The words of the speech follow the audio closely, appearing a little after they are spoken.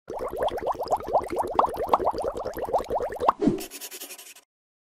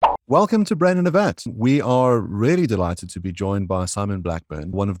Welcome to Brain in a Vat. We are really delighted to be joined by Simon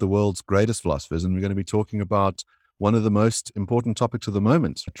Blackburn, one of the world's greatest philosophers, and we're going to be talking about one of the most important topics of the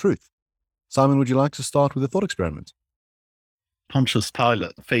moment, truth. Simon, would you like to start with a thought experiment? Pontius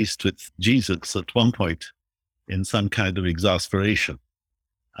Pilate, faced with Jesus at one point in some kind of exasperation,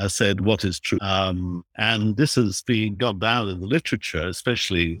 said, "What is true?" And this has been gone down in the literature,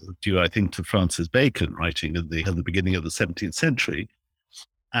 especially due, I think, to Francis Bacon writing at the beginning of the 17th century,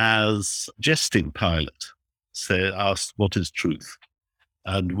 as jesting Pilate asked, "What is truth?"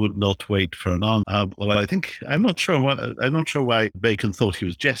 and would not wait for an answer. Well, I'm not sure why Bacon thought he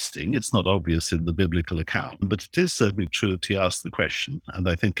was jesting. It's not obvious in the biblical account, but it is certainly true that he asked the question, and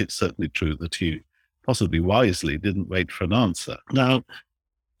I think it's certainly true that he, possibly wisely, didn't wait for an answer. Now,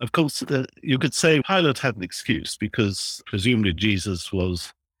 of course, you could say Pilate had an excuse because presumably Jesus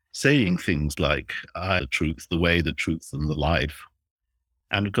was saying things like, "I am the truth, the way, the truth, and the life."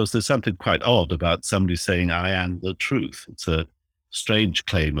 And of course, there's something quite odd about somebody saying, "I am the truth." It's a strange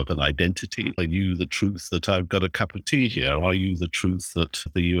claim of an identity. Are you the truth that I've got a cup of tea here? Are you the truth that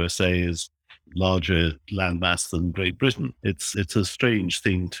the USA is larger landmass than Great Britain? It's a strange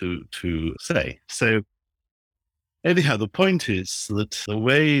thing to say. So anyhow, the point is that the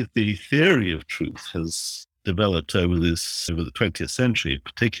way the theory of truth has developed over the 20th century in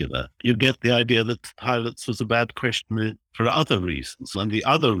particular, you get the idea that Pilate's was a bad question for other reasons. And the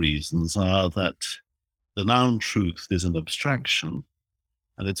other reasons are that the noun truth is an abstraction,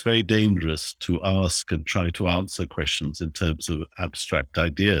 and it's very dangerous to ask and try to answer questions in terms of abstract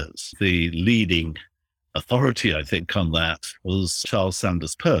ideas. The leading authority, I think, on that was Charles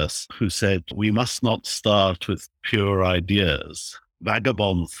Sanders Peirce, who said, "We must not start with pure ideas,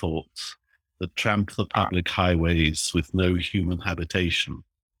 vagabond thoughts that tramp the public highways with no human habitation,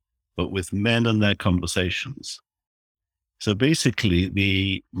 but with men and their conversations." So basically,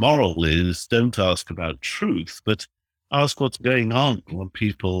 the moral is don't ask about truth, but ask what's going on when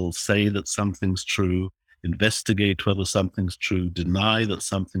people say that something's true, investigate whether something's true, deny that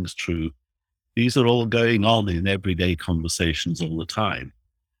something's true. These are all going on in everyday conversations all the time.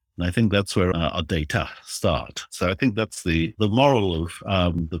 And I think that's where our data start. So I think that's the moral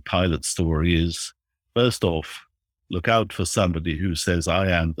of the Pilate story is, first off, look out for somebody who says,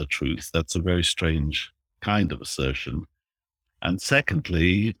 "I am the truth." That's a very strange kind of assertion. And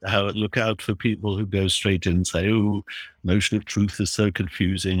secondly, look out for people who go straight in and say, "Oh, notion of truth is so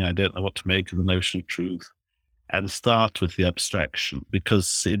confusing. I don't know what to make of the notion of truth." And start with the abstraction,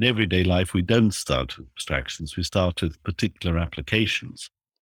 because in everyday life, we don't start with abstractions. We start with particular applications.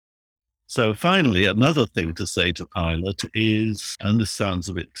 So finally, another thing to say to Pilate is, and this sounds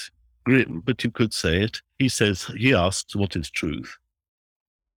a bit grim, but you could say it. He asks, "What is truth?"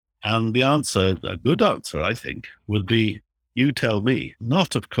 And the answer, a good answer, I think, would be, "You tell me."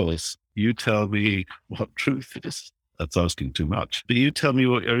 Not, of course, "You tell me what truth is." That's asking too much. But you tell me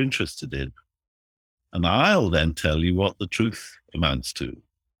what you're interested in. And I'll then tell you what the truth amounts to.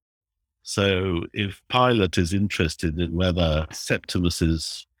 So if Pilate is interested in whether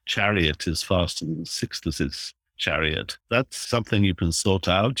Septimus's chariot is faster than Sixtus's chariot, that's something you can sort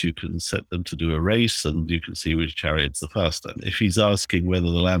out. You can set them to do a race and you can see which chariot's the faster. If he's asking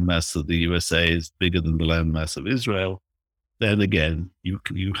whether the landmass of the USA is bigger than the landmass of Israel, then again, you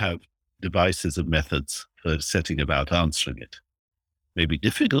have devices and methods for setting about answering it. It may be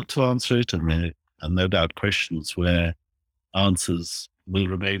difficult to answer it, and no doubt questions where answers will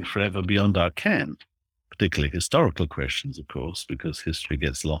remain forever beyond our ken, particularly historical questions, of course, because history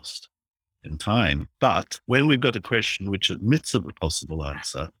gets lost in time. But when we've got a question which admits of a possible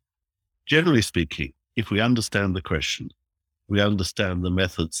answer, generally speaking, if we understand the question, we understand the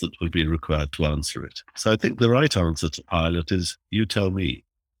methods that would be required to answer it. So I think the right answer to Pilate is, "You tell me."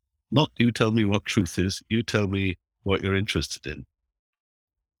 Not "you tell me what truth is, you tell me what you're interested in."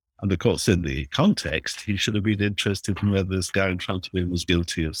 And of course, in the context, he should have been interested in whether this guy in front of him was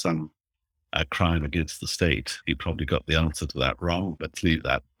guilty of some crime against the state. He probably got the answer to that wrong, but leave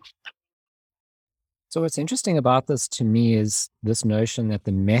that. So what's interesting about this to me is this notion that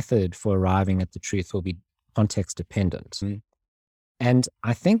the method for arriving at the truth will be context dependent. And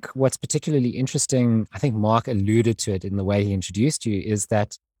I think what's particularly interesting, I think Mark alluded to it in the way he introduced you, is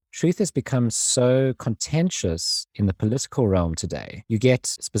that truth has become so contentious in the political realm today. You get,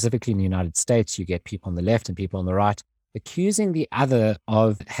 specifically in the United States, you get people on the left and people on the right accusing the other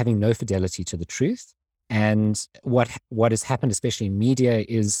of having no fidelity to the truth. And what has happened, especially in media,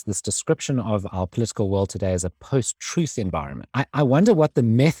 is this description of our political world today as a post-truth environment. I wonder what the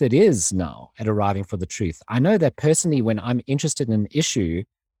method is now at arriving for the truth. I know that personally, when I'm interested in an issue,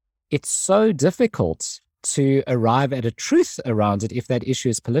 it's so difficult to arrive at a truth around it if that issue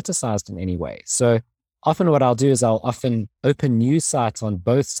is politicized in any way. So often what I'll do is I'll often open news sites on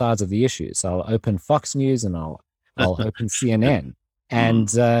both sides of the issue. So I'll open Fox News and I'll open CNN.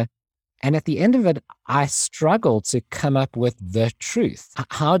 And at the end of it, I struggle to come up with the truth.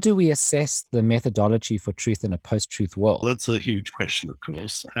 How do we assess the methodology for truth in a post-truth world? That's a huge question, of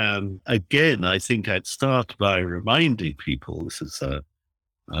course. And again, I think I'd start by reminding people, this is a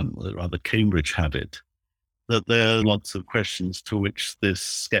rather Cambridge habit, that there are lots of questions to which this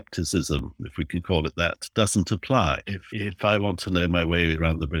skepticism, if we can call it that, doesn't apply. If I want to know my way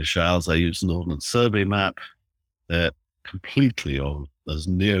around the British Isles, I use an Ordnance Survey map. They're completely, or as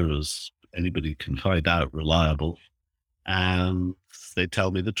near as anybody can find out, reliable. And they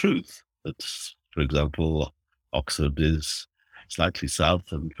tell me the truth. That, for example, Oxford is slightly south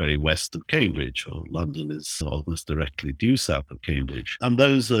and very west of Cambridge, or London is almost directly due south of Cambridge. And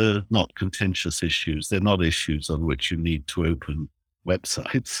those are not contentious issues. They're not issues on which you need to open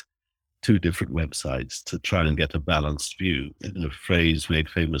websites, two different websites, to try and get a balanced view. In a phrase made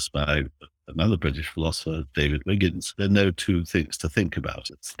famous by another British philosopher, David Wiggins, there are no two things to think about.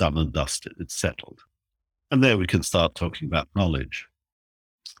 It's done and dusted. It's settled. And there we can start talking about knowledge.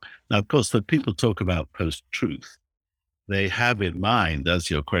 Now, of course, when people talk about post-truth, they have in mind, as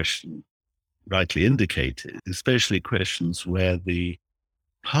your question rightly indicated, especially questions where the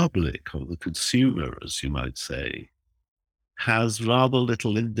public or the consumer, as you might say, has rather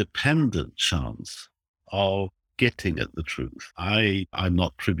little independent chance of getting at the truth. I'm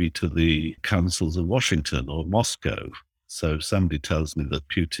not privy to the councils of Washington or Moscow. So if somebody tells me that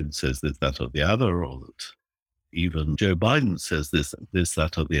Putin says this, that, or the other, or that even Joe Biden says this,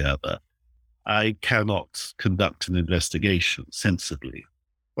 that, or the other, I cannot conduct an investigation sensibly.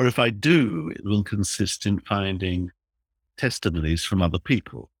 Or if I do, it will consist in finding testimonies from other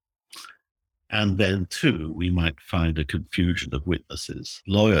people. And then, too, we might find a confusion of witnesses.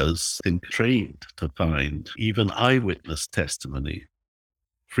 Lawyers think trained to find even eyewitness testimony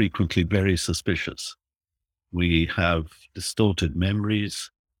frequently very suspicious. We have distorted memories.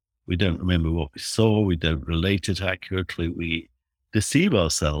 We don't remember what we saw. We don't relate it accurately. We deceive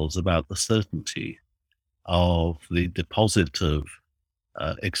ourselves about the certainty of the deposit of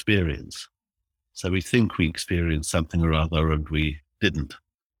experience. So we think we experienced something or other and we didn't.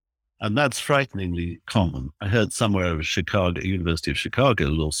 And that's frighteningly common. I heard somewhere of a University of Chicago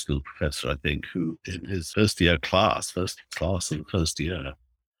law school professor, I think, who in his first class of the first year,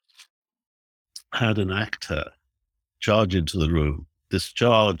 had an actor charge into the room,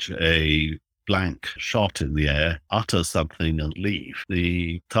 discharge a blank shot in the air, utter something and leave.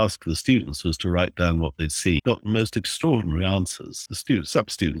 The task of the students was to write down what they'd seen. Got the most extraordinary answers. Some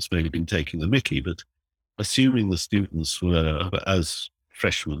students may have been taking the mickey, but assuming the students were, as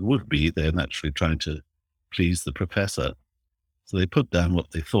freshmen would be, they're naturally trying to please the professor. So they put down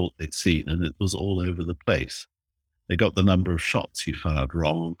what they thought they'd seen, and it was all over the place. They got the number of shots he fired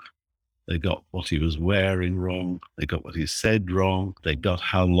wrong. They got what he was wearing wrong. They got what he said wrong. They got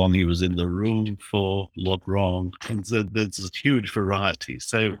how long he was in the room for, wrong. And so there's a huge variety.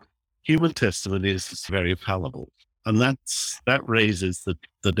 So human testimony is very fallible. And that raises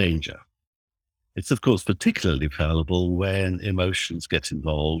the danger. It's, of course, particularly fallible when emotions get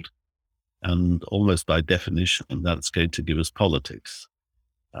involved. And almost by definition, that's going to give us politics,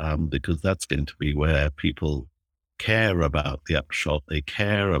 because that's going to be where people care about the upshot. They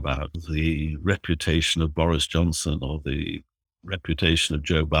care about the reputation of Boris Johnson or the reputation of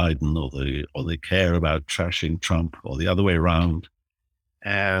Joe Biden, or they care about trashing Trump, or the other way around.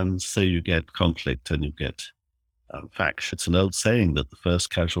 And so you get conflict and you get faction. It's an old saying that the first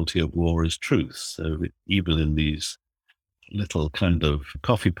casualty of war is truth. So even in these little kind of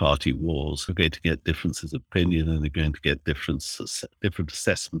coffee party wars, we're going to get differences of opinion, and they're going to get different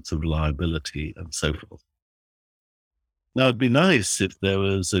assessments of reliability and so forth. Now, it'd be nice if there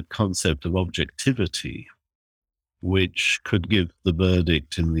was a concept of objectivity which could give the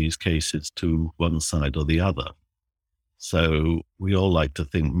verdict in these cases to one side or the other. So we all like to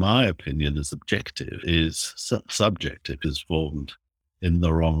think my opinion is objective, is subjective, is formed in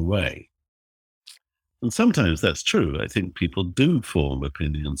the wrong way. And sometimes that's true. I think people do form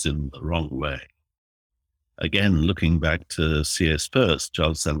opinions in the wrong way. Again, looking back to C.S. Peirce,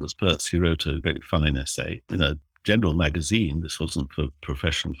 Charles Sanders Peirce, he wrote a very fine essay in a general magazine, this wasn't for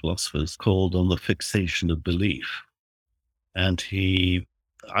professional philosophers, called On the Fixation of Belief. And he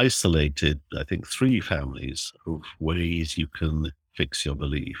isolated, I think, 3 families of ways you can fix your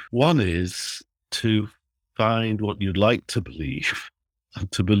belief. One is to find what you'd like to believe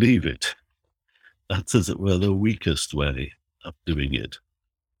and to believe it. That's, as it were, the weakest way of doing it.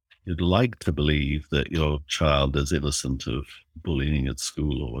 You'd like to believe that your child is innocent of bullying at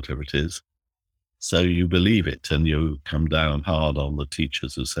school or whatever it is. So you believe it and you come down hard on the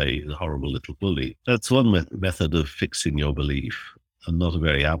teachers who say he's a horrible little bully. That's one method of fixing your belief, and not a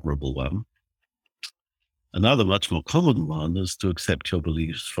very admirable one. Another much more common one is to accept your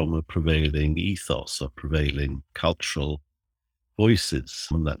beliefs from a prevailing ethos or prevailing cultural voices.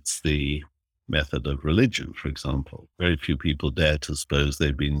 And that's the method of religion, for example. Very few people dare to suppose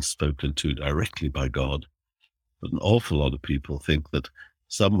they've been spoken to directly by God, but an awful lot of people think that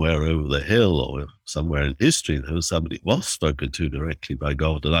somewhere over the hill or somewhere in history, there was somebody who was spoken to directly by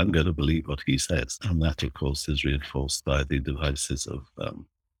God, and I'm going to believe what he says. And that, of course, is reinforced by the devices of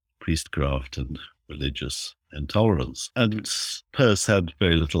priestcraft and religious intolerance. And Peirce had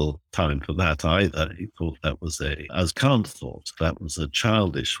very little time for that either. He thought that was as Kant thought, that was a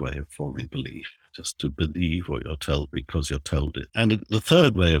childish way of forming belief, just to believe what you're told because you're told it. And the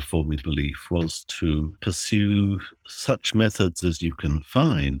third way of forming belief was to pursue such methods as you can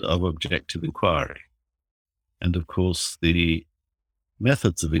find of objective inquiry. And of course, the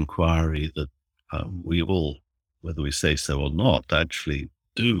methods of inquiry that we all, whether we say so or not, actually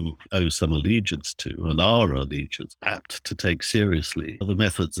do owe some allegiance to and are allegiance apt to take seriously are the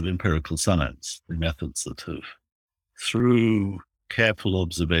methods of empirical science, the methods that have, through careful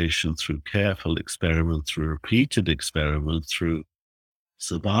observation, through careful experiment, through repeated experiment, through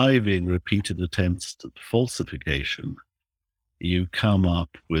surviving repeated attempts at falsification, you come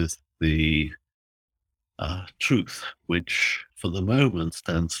up with the truth, which for the moment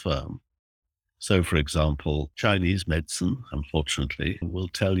stands firm. So, for example, Chinese medicine, unfortunately, will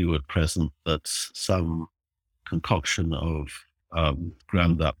tell you at present that some concoction of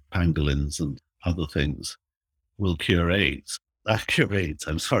ground up pangolins and other things will cure AIDS. Cure AIDS,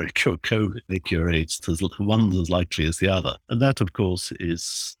 cure COVID. They cure AIDS. There's one as likely as the other. And that, of course,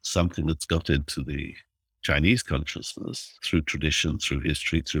 is something that's got into the Chinese consciousness through tradition, through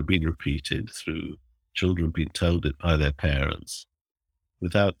history, through being repeated, through children being told it by their parents,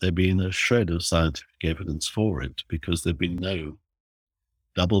 without there being a shred of scientific evidence for it, because there've been no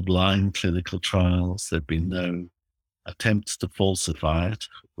double-blind clinical trials, there've been no attempts to falsify it,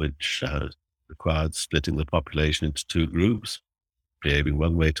 which required splitting the population into two groups, behaving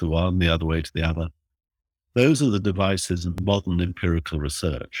one way to one, the other way to the other. Those are the devices of modern empirical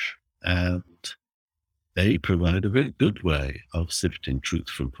research, and they provide a very good way of sifting truth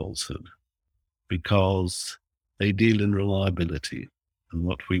from falsehood, because they deal in reliability. And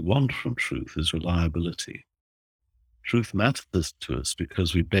what we want from truth is reliability. Truth matters to us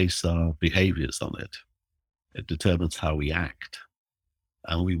because we base our behaviors on it. It determines how we act.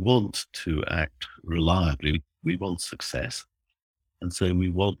 And we want to act reliably. We want success. And so we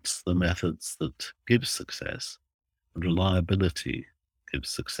want the methods that give success. And reliability gives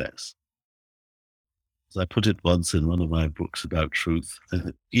success. As I put it once in one of my books about truth,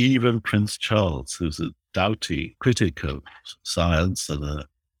 even Prince Charles, who's a doughty critic of science and a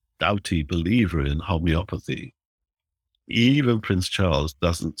doughty believer in homeopathy, even Prince Charles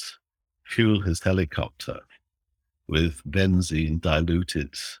doesn't fuel his helicopter with benzene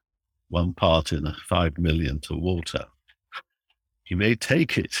diluted 1 part in 5 million to water. He may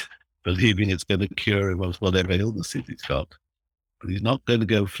take it, believing it's going to cure him of whatever illness he's got, but he's not going to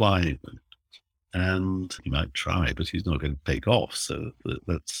go flying. And he might try, but he's not going to take off. So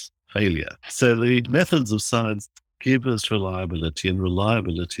that's failure. So the methods of science give us reliability, and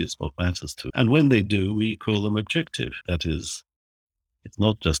reliability is what matters to us. And when they do, we call them objective. That is, it's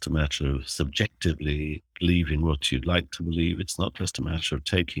not just a matter of subjectively believing what you'd like to believe. It's not just a matter of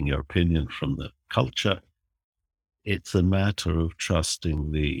taking your opinion from the culture. It's a matter of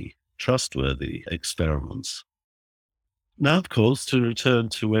trusting the trustworthy experiments. Now, of course, to return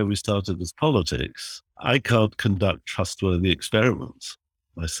to where we started with politics, I can't conduct trustworthy experiments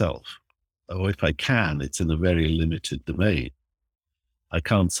myself. Or if I can, it's in a very limited domain. I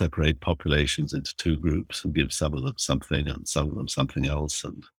can't separate populations into two groups and give some of them something and some of them something else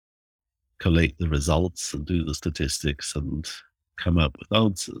and collate the results and do the statistics and come up with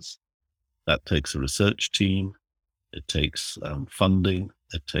answers. That takes a research team. It takes funding.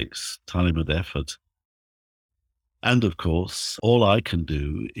 It takes time and effort. And of course, all I can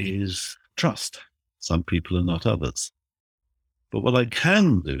do is trust. Some people are not others. But what I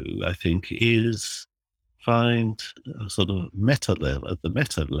can do, I think, is find a sort of meta level, at the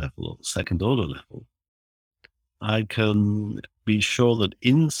meta level or second order level. I can be sure that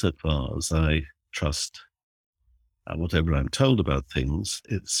insofar as I trust whatever I'm told about things,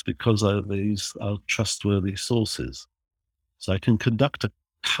 it's because these are trustworthy sources. So I can conduct a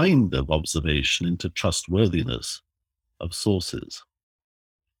kind of observation into trustworthiness of sources.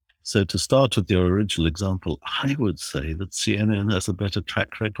 So to start with your original example, I would say that CNN has a better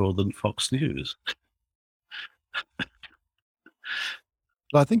track record than Fox News.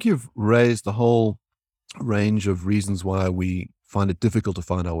 Well, I think you've raised the whole range of reasons why we find it difficult to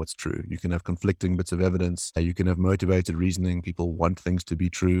find out what's true. You can have conflicting bits of evidence. You can have motivated reasoning. People want things to be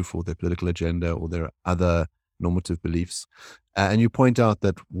true for their political agenda or their other normative beliefs. And you point out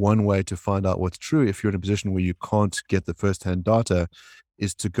that one way to find out what's true, if you're in a position where you can't get the first-hand data,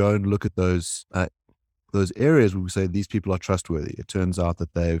 is to go and look at those areas where we say these people are trustworthy. It turns out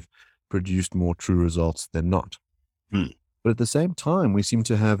that they've produced more true results than not. But at the same time, we seem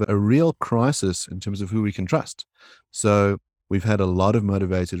to have a real crisis in terms of who we can trust. So we've had a lot of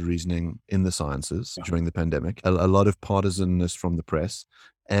motivated reasoning in the sciences during the pandemic, a lot of partisanness from the press.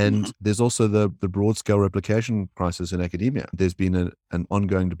 And there's also the broad scale replication crisis in academia. There's been an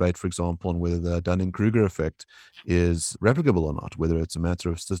ongoing debate, for example, on whether the Dunning-Kruger effect is replicable or not, whether it's a matter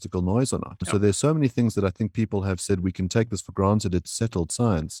of statistical noise or not. So there's so many things that I think people have said we can take this for granted, it's settled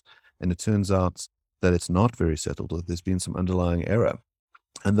science. And it turns out that it's not very settled, or there's been some underlying error.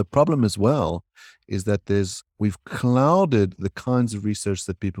 And the problem as well is that we've clouded the kinds of research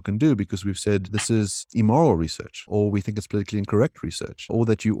that people can do because we've said this is immoral research, or we think it's politically incorrect research, or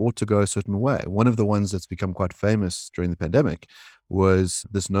that you ought to go a certain way. One of the ones that's become quite famous during the pandemic was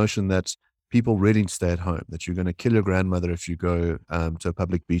this notion that people really need to stay at home, that you're going to kill your grandmother if you go to a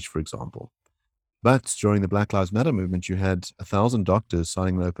public beach, for example. But during the Black Lives Matter movement, you had 1,000 doctors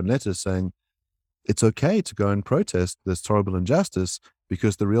signing an open letter saying, it's okay to go and protest this horrible injustice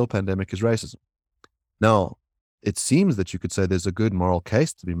because the real pandemic is racism. Now, it seems that you could say there's a good moral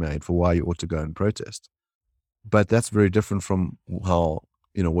case to be made for why you ought to go and protest. But that's very different from how,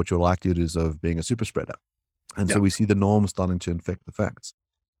 what your likelihood is of being a super spreader. And so we see the norm starting to infect the facts.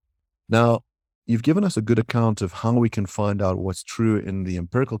 Now, you've given us a good account of how we can find out what's true in the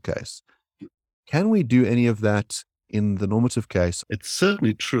empirical case. Can we do any of that in the normative case? It's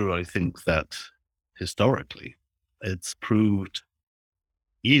certainly true, I think, that historically it's proved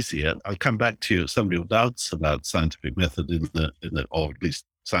easier. I'll come back to you, somebody who doubts about scientific method or at least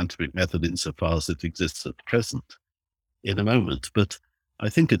scientific method insofar as it exists at present in a moment. But I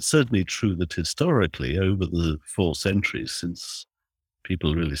think it's certainly true that historically, over the 4 centuries since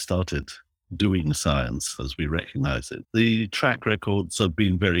people really started doing science as we recognize it, the track records have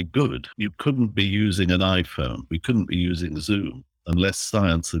been very good. You couldn't be using an iPhone. We couldn't be using Zoom unless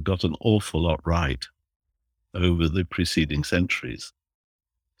science had got an awful lot right over the preceding centuries.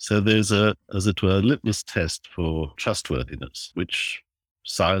 So there's as it were, a litmus test for trustworthiness, which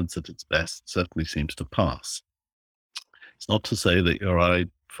science at its best certainly seems to pass. It's not to say that your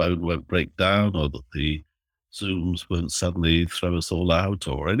iPhone won't break down or that the Zooms won't suddenly throw us all out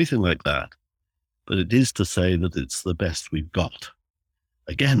or anything like that. But it is to say that it's the best we've got.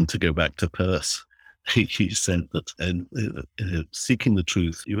 Again, to go back to Peirce, he said that in seeking the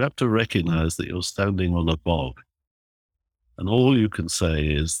truth, you have to recognize that you're standing on a bog. And all you can say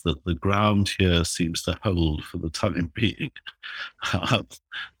is that the ground here seems to hold for the time being.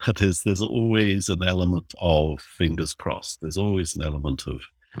 That is, there's always an element of fingers crossed. There's always an element of,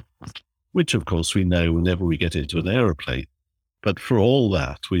 which of course we know whenever we get into an aeroplane. But for all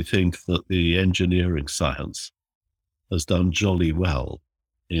that, we think that the engineering science has done jolly well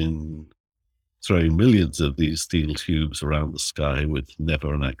in throwing millions of these steel tubes around the sky with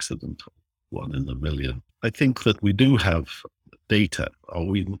never an accident, 1 in a million. I think that we do have data.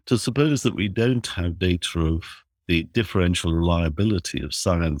 To suppose that we don't have data of the differential reliability of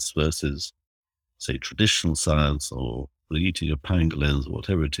science versus, say, traditional science or the eating of pangolins or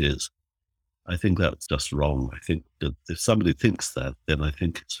whatever it is, I think that's just wrong. I think that if somebody thinks that, then I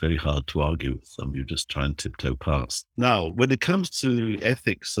think it's very hard to argue with them. You just try and tiptoe past. Now, when it comes to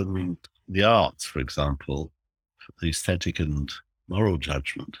ethics and the arts, for example, the aesthetic and moral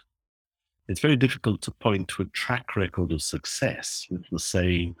judgment, it's very difficult to point to a track record of success with the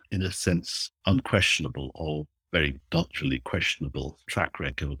same, in a sense, unquestionable or very dodgily questionable track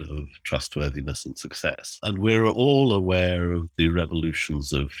record of trustworthiness and success. And we're all aware of the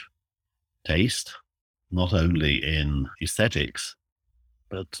revolutions of taste, not only in aesthetics,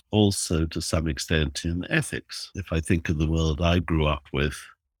 but also to some extent in ethics. If I think of the world I grew up with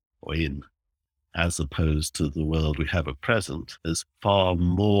or in, as opposed to the world we have at present, there's far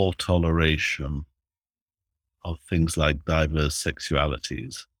more toleration of things like diverse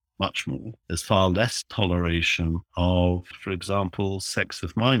sexualities, much more. There's far less toleration of, for example, sex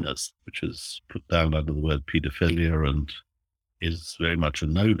with minors, which is put down under the word paedophilia and is very much a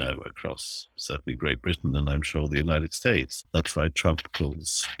no-no across certainly Great Britain and I'm sure the United States. That's why Trump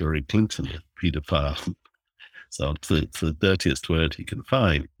calls Hillary Clinton a paedophile. So it's the dirtiest word he can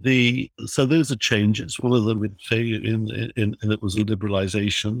find. So those are changes. One of them would say it was a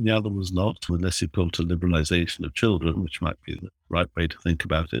liberalization. The other was not, unless you call it a liberalization of children, which might be the right way to think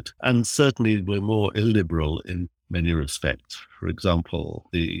about it. And certainly we're more illiberal in many respects. For example,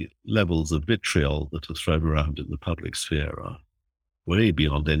 the levels of vitriol that are thrown around in the public sphere are way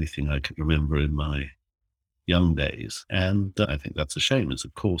beyond anything I can remember in my young days. And I think that's a shame. It's a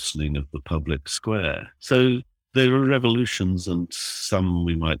coarsening of the public square. So there are revolutions, and some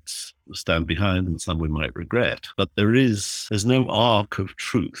we might stand behind and some we might regret. But there's no arc of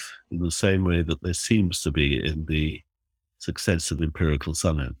truth in the same way that there seems to be in the success of empirical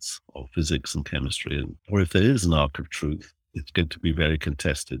science or physics and chemistry. Or if there is an arc of truth, it's going to be very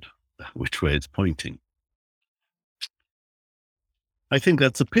contested which way it's pointing. I think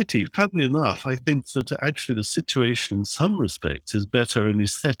that's a pity. Funnily enough, I think that actually the situation in some respects is better in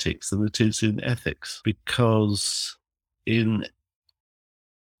aesthetics than it is in ethics, because in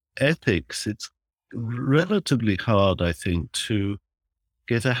ethics, it's relatively hard, I think, to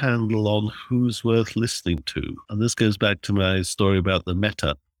get a handle on who's worth listening to. And this goes back to my story about the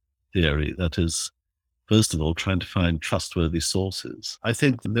meta theory, that is, first of all, trying to find trustworthy sources. I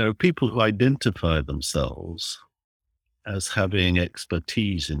think there are people who identify themselves as having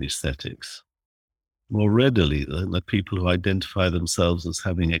expertise in aesthetics more readily than the people who identify themselves as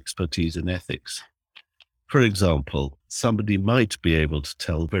having expertise in ethics. For example, somebody might be able to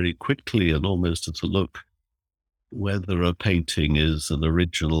tell very quickly and almost at a look whether a painting is an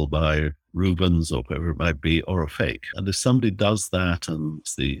original by Rubens or whoever it might be, or a fake. And if somebody does that and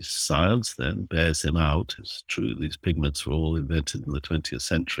the science then bears him out, it's true, these pigments were all invented in the 20th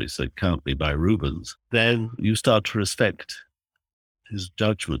century, so it can't be by Rubens, then you start to respect his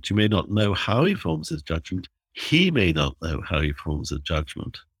judgment. You may not know how he forms his judgment. He may not know how he forms his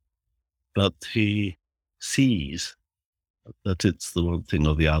judgment, but he sees that it's the one thing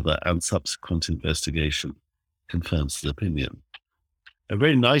or the other, and subsequent investigation confirms his opinion. A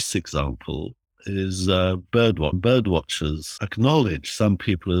very nice example is birdwatching. Birdwatchers acknowledge some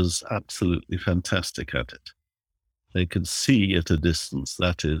people as absolutely fantastic at it. They can see at a distance,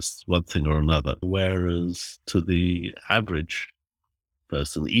 that is one thing or another, whereas to the average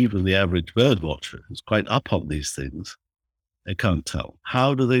person, even the average birdwatcher who's quite up on these things, they can't tell.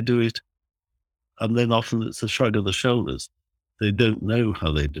 How do they do it? And then often it's a shrug of the shoulders. They don't know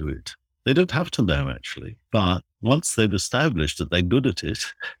how they do it. They don't have to know, actually. But once they've established that they're good at it,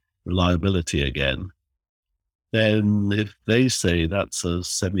 reliability again, then if they say that's a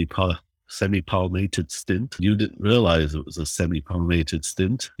semi-palmated stint, you didn't realize it was a semi-palmated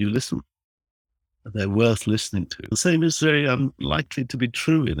stint, you listen. They're worth listening to. The same is very unlikely to be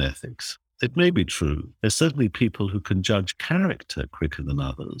true in ethics. It may be true. There's certainly people who can judge character quicker than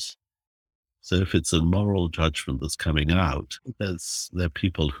others. So if it's a moral judgment that's coming out, there are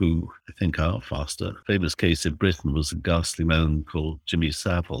people who I think are faster. A famous case in Britain was a ghastly man called Jimmy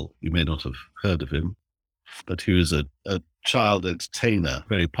Savile. You may not have heard of him, but he was a child entertainer,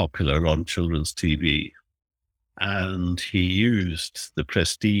 very popular on children's TV. And he used the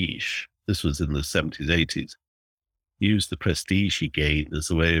prestige, this was in the 70s, 80s, he used the prestige he gained as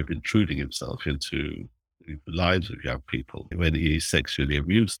a way of intruding himself into the lives of young people when he sexually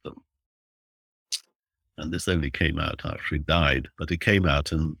abused them. And this only came out after he died, but it came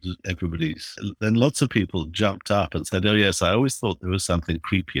out and then lots of people jumped up and said, oh yes, I always thought there was something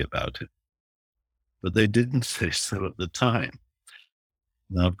creepy about it. But they didn't say so at the time.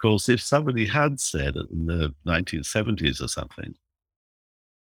 Now, of course, if somebody had said it in the 1970s or something,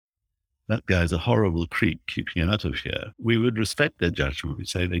 that guy's a horrible creep, keeping out of here, we would respect their judgment. We'd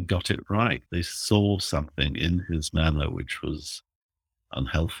say they got it right. They saw something in his manner which was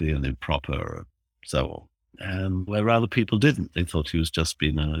unhealthy and improper and so on. And where other people didn't, they thought he was just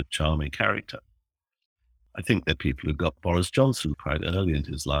being a charming character. I think there are people who got Boris Johnson quite early in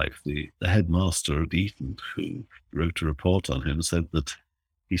his life. The headmaster at Eton, who wrote a report on him, said that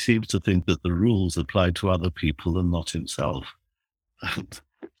he seems to think that the rules apply to other people and not himself. And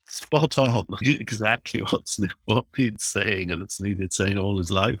spot on, exactly what he's saying, and it's needed saying all his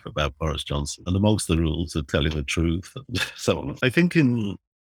life about Boris Johnson. And amongst the rules are telling the truth and so on. I think in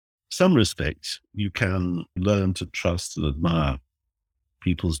some respects, you can learn to trust and admire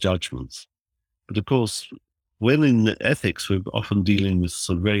people's judgments. But of course, when in ethics, we're often dealing with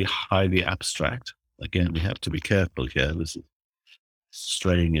some very highly abstract. Again, we have to be careful here. This is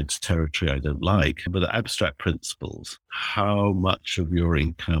straying into territory I don't like, but abstract principles. How much of your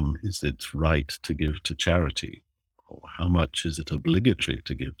income is it right to give to charity? Or how much is it obligatory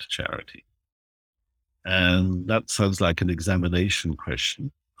to give to charity? And that sounds like an examination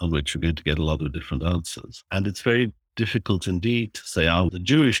question. on which you're going to get a lot of different answers. And it's very difficult indeed to say, oh, the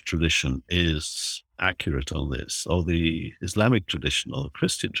Jewish tradition is accurate on this, or the Islamic tradition, or the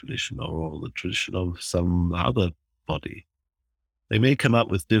Christian tradition, or the tradition of some other body. They may come up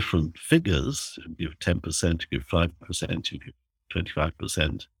with different figures. You give 10%, you give 5%, you give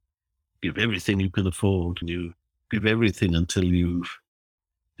 25%. Give everything you can afford, and you give everything until you've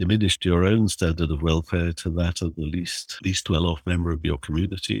diminished your own standard of welfare to that of the least well-off member of your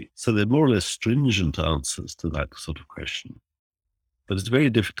community. So they're more or less stringent answers to that sort of question. But it's very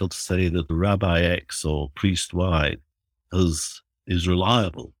difficult to say that Rabbi X or Priest Y is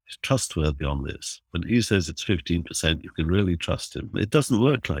reliable, is trustworthy on this. When he says it's 15%, you can really trust him. It doesn't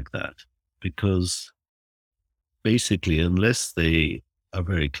work like that, because basically, unless they are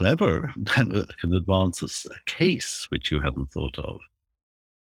very clever and can advance a case which you hadn't thought of,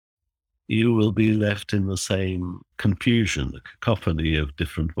 you will be left in the same confusion, a cacophony of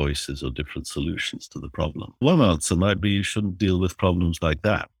different voices or different solutions to the problem. One answer might be you shouldn't deal with problems like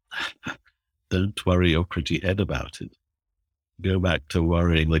that. Don't worry your pretty head about it. Go back to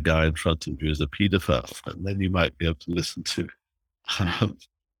worrying the guy in front of you as a paedophile, and then you might be able to listen to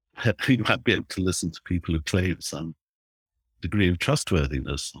people who claim some degree of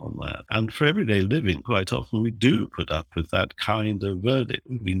trustworthiness on that. And for everyday living, quite often we do put up with that kind of verdict.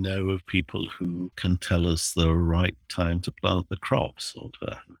 We know of people who can tell us the right time to plant the crops, or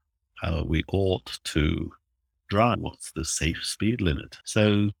how we ought to drive, what's the safe speed limit.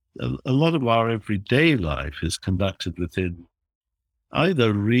 So a lot of our everyday life is conducted within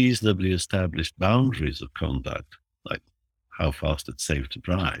either reasonably established boundaries of conduct, like how fast it's safe to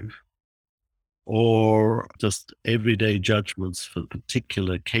drive, or just everyday judgments for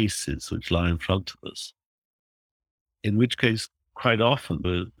particular cases which lie in front of us, in which case quite often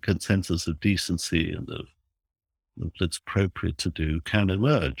the consensus of decency and of what's appropriate to do can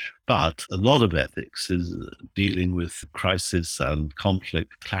emerge. But a lot of ethics is dealing with crisis and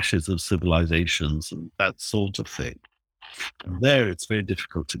conflict, clashes of civilizations and that sort of thing. And there it's very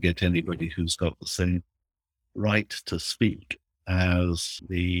difficult to get anybody who's got the same right to speak as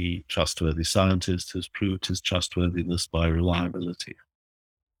the trustworthy scientist who's proved his trustworthiness by reliability.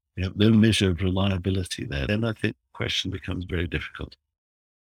 You have no measure of reliability there. Then I think the question becomes very difficult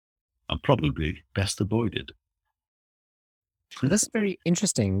and probably best avoided. This is very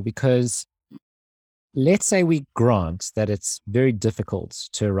interesting, because let's say we grant that it's very difficult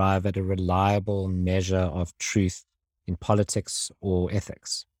to arrive at a reliable measure of truth in politics or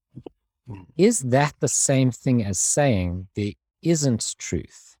ethics. Is that the same thing as saying there isn't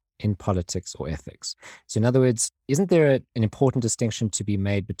truth in politics or ethics? So in other words, isn't there an important distinction to be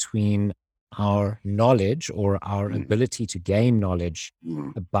made between our knowledge or our ability to gain knowledge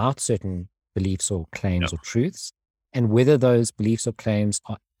about certain beliefs or claims or truths, and whether those beliefs or claims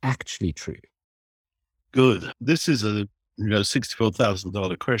are actually true? Good. This is a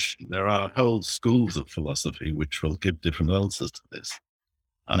 $64,000 question. There are whole schools of philosophy which will give different answers to this.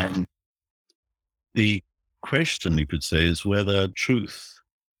 The question, you could say, is whether truth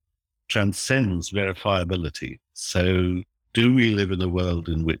transcends verifiability. So do we live in a world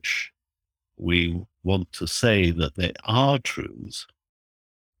in which we want to say that there are truths,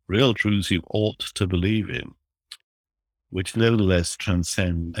 real truths you ought to believe in, which nevertheless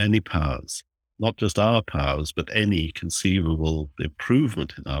transcend any powers, not just our powers, but any conceivable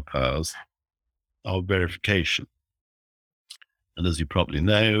improvement in our powers of verification? And as you probably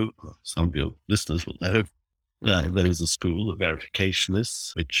know, some of your listeners will know, there is a school of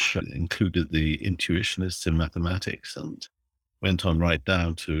verificationists, which included the intuitionists in mathematics and went on right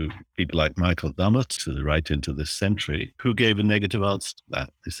down to people like Michael Dummett to right into this century, who gave a negative answer to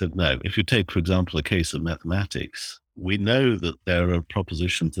that. They said, no, if you take, for example, a case of mathematics, we know that there are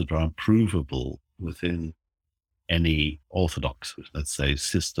propositions that are unprovable within any orthodox, let's say,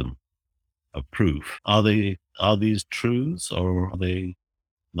 system of proof. Are these truths, or are they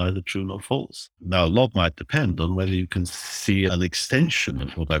neither true nor false? Now, a lot might depend on whether you can see an extension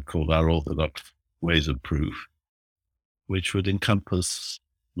of what I've called our orthodox ways of proof, which would encompass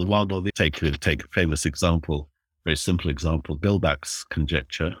the one or the take a famous example, very simple example, Gilbach's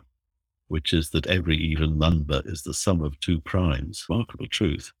conjecture, which is that every even number is the sum of two primes. Remarkable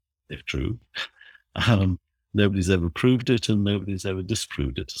truth, if true. Nobody's ever proved it, and nobody's ever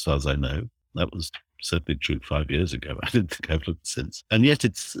disproved it, as far as I know. That was certainly true 5 years ago. I didn't think I've looked since. And yet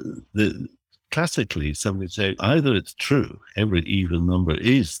it's classically, somebody would say either it's true, every even number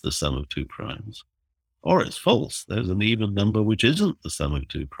is the sum of two primes, or it's false. There's an even number which isn't the sum of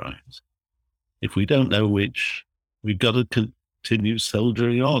two primes. If we don't know which, we've got to continue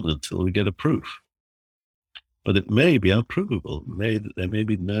soldiering on until we get a proof. but it may be unprovable. There may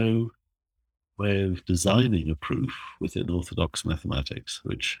be no way of designing a proof within orthodox mathematics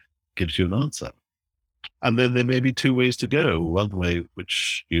which gives you an answer. And then there may be two ways to go. One way,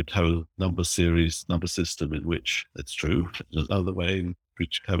 which you'd have a number series, number system in which it's true. Another way in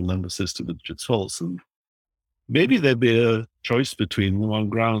which you have a number system in which it's false. And maybe there'd be a choice between them on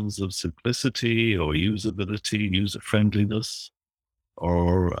grounds of simplicity or usability, user-friendliness,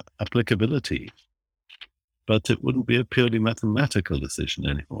 or applicability. But it wouldn't be a purely mathematical decision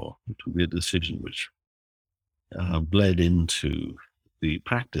anymore. It would be a decision which bled into the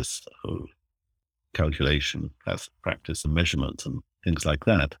practice of calculation, practice and measurement and things like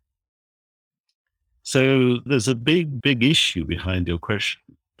that. So there's a big issue behind your question.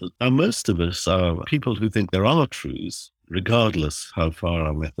 Now, most of us are people who think there are truths, regardless how far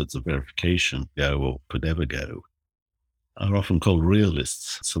our methods of verification go or could ever go, are often called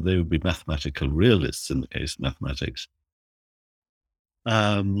realists. So they would be mathematical realists in the case of mathematics.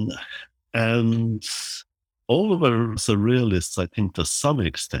 And all of us are realists, I think, to some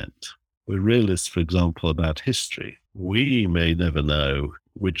extent. We're realists, for example, about history. We may never know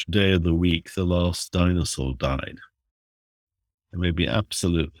which day of the week the last dinosaur died. There may be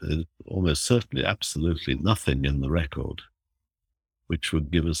almost certainly absolutely nothing in the record which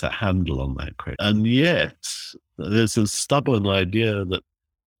would give us a handle on that question. And yet, there's a stubborn idea that,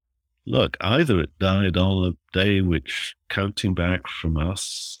 look, either it died on a day which, counting back from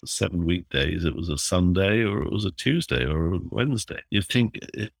us, 7 weekdays, it was a Sunday, or it was a Tuesday or a Wednesday. You think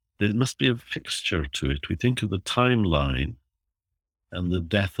there must be a fixture to it. We think of the timeline and the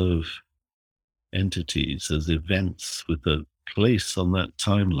death of entities as events with a place on that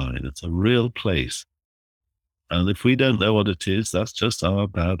timeline. It's a real place. And if we don't know what it is, that's just our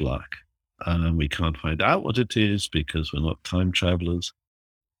bad luck. And we can't find out what it is because we're not time travelers.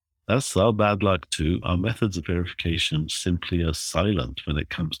 That's our bad luck too. Our methods of verification simply are silent when it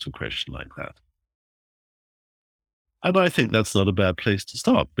comes to a question like that. And I think that's not a bad place to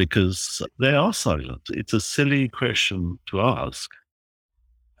start because they are silent. It's a silly question to ask.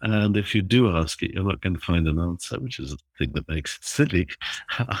 And if you do ask it, you're not going to find an answer, which is the thing that makes it silly.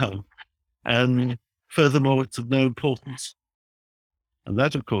 And furthermore, it's of no importance. And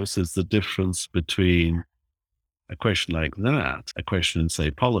that, of course, is the difference between a question like that, a question in, say,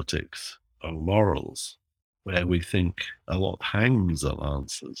 politics or morals, where we think a lot hangs on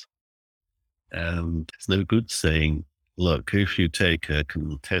answers. And it's no good saying, look, if you take a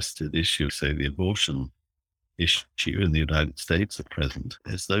contested issue, say the abortion issue in the United States at present,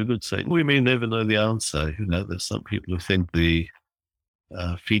 it's no good saying, we may never know the answer. There's some people who think the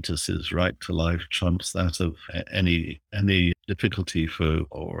fetus's right to life trumps that of any difficulty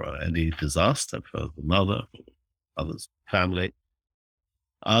or any disaster for the mother or mother's family.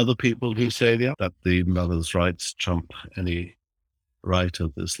 Other people who say that the mother's rights trump any right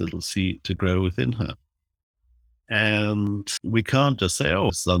of this little seed to grow within her. And we can't just say, oh,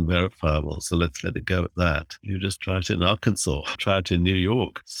 it's unverifiable, so let's let it go at that. You just try it in Arkansas, try it in New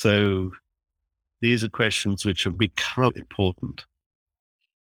York. So these are questions which have become important.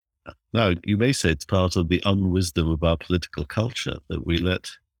 Now, you may say it's part of the unwisdom of our political culture that we let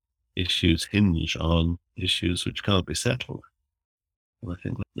issues hinge on issues which can't be settled. And I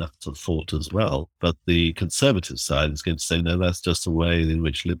think that's a thought as well. But the conservative side is going to say, no, that's just a way in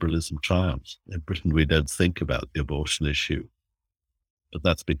which liberalism triumphs. In Britain, we don't think about the abortion issue. But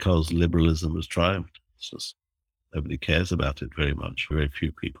that's because liberalism has triumphed. It's just nobody cares about it very much, very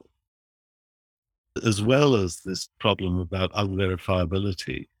few people. As well as this problem about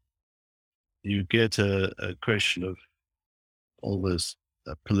unverifiability, you get a question of almost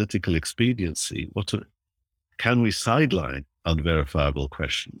political expediency. Can we sideline unverifiable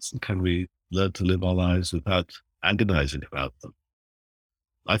questions? And can we learn to live our lives without agonizing about them?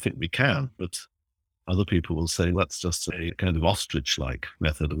 I think we can, but other people will say that's just a kind of ostrich-like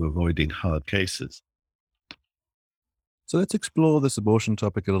method of avoiding hard cases. So let's explore this abortion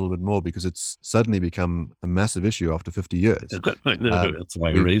topic a little bit more because it's suddenly become a massive issue after 50 years. That's why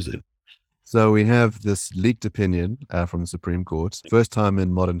I raise it. So we have this leaked opinion from the Supreme Court. First time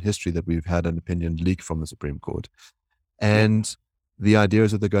in modern history that we've had an opinion leak from the Supreme Court. And the idea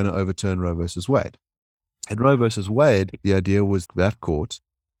is that they're going to overturn Roe versus Wade. In Roe versus Wade, the idea was that court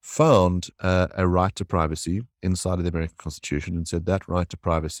found a right to privacy inside of the American Constitution and said that right to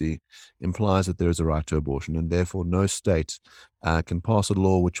privacy implies that there is a right to abortion, and therefore no state can pass a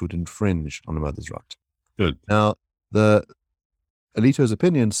law which would infringe on a mother's right. Good. Now, the Alito's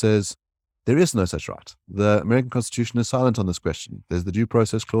opinion says there is no such right. The American Constitution is silent on this question. There's the due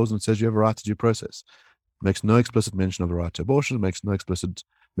process clause and it says you have a right to due process. It makes no explicit mention of a right to abortion. It makes no explicit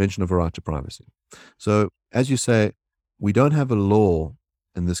mention of a right to privacy. So, as you say, we don't have a law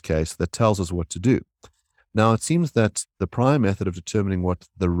in this case that tells us what to do. Now, it seems that the prior method of determining what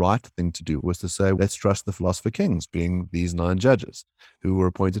the right thing to do was to say, let's trust the philosopher kings, being these 9 judges who were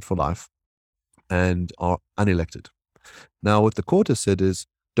appointed for life and are unelected. Now, what the court has said is,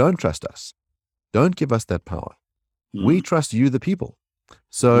 don't trust us. Don't give us that power. We trust you, the people.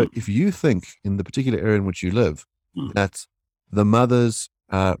 So if you think in the particular area in which you live that the mother's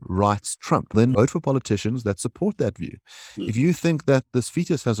rights trump, then vote for politicians that support that view. If you think that this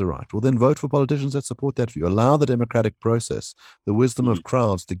fetus has a right, well, then vote for politicians that support that view. Allow the democratic process, the wisdom of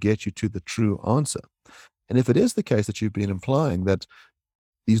crowds to get you to the true answer. And if it is the case that you've been implying that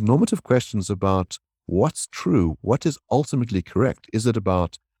these normative questions about what's true, what is ultimately correct, is it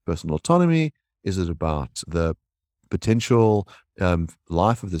about personal autonomy? Is it about the potential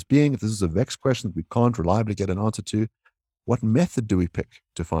life of this being? If this is a vexed question that we can't reliably get an answer to, what method do we pick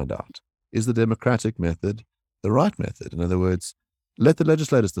to find out? Is the democratic method the right method? In other words, let the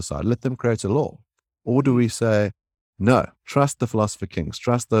legislators decide, let them create a law. Or do we say, no, trust the philosopher kings,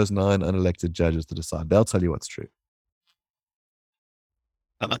 trust those 9 unelected judges to decide. They'll tell you what's true.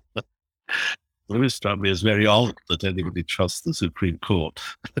 It struck me as very odd that anybody trusts the Supreme Court.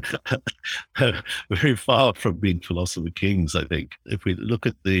 Very far from being philosopher kings, I think. If we look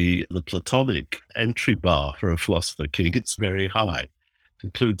at the Platonic entry bar for a philosopher king, it's very high. It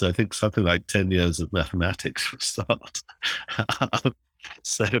includes, I think, something like 10 years of mathematics for a start.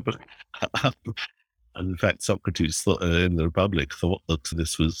 And in fact, Socrates thought, in the Republic thought that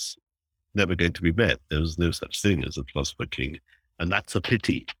this was never going to be met. There was no such thing as a philosopher king. And that's a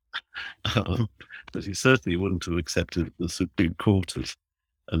pity. But he certainly wouldn't have accepted the Supreme Court as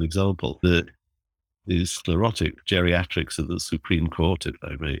an example. The sclerotic geriatrics of the Supreme Court, if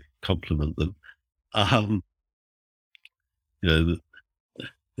I may compliment them,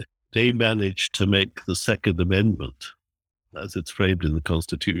 they managed to make the Second Amendment, as it's framed in the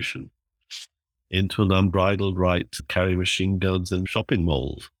Constitution, into an unbridled right to carry machine guns in shopping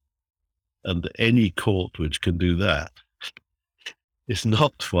malls. And any court which can do that is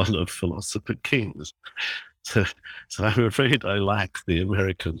not one of philosopher kings. So I'm afraid I lack the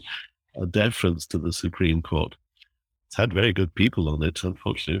American deference to the Supreme Court. It's had very good people on it.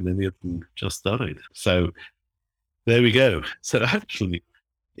 Unfortunately, many of them just died. So there we go. So actually,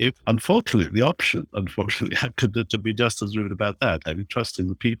 the option, could to be just as rude about that. I mean, trusting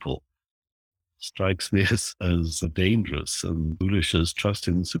the people strikes me as dangerous and foolish as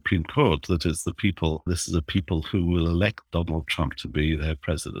trusting the Supreme Court. That is the people. This is a people who will elect Donald Trump to be their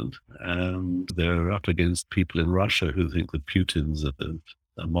president. And they're up against people in Russia who think that Putin's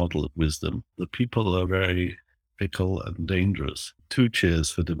a model of wisdom. The people are very fickle and dangerous. 2 cheers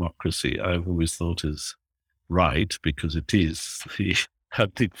for democracy, I've always thought is right, because it is the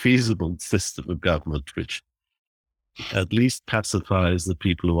feasible system of government which at least pacifies the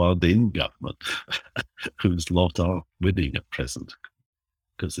people who aren't in government, whose lot are winning at present,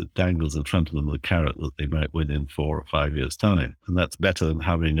 because it dangles in front of them the carrot that they might win in 4 or 5 years' time. And that's better than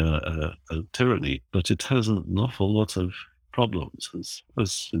having a tyranny. But it has an awful lot of problems,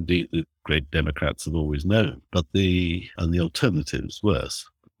 as indeed the great Democrats have always known. But the alternative's worse.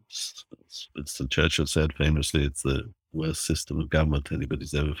 Winston Churchill said famously, it's the worst system of government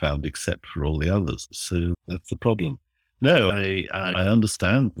anybody's ever found, except for all the others. So that's the problem. No, I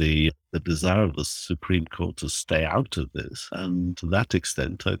understand the desire of the Supreme Court to stay out of this. And to that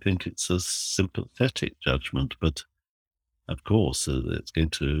extent, I think it's a sympathetic judgment. But of course, it's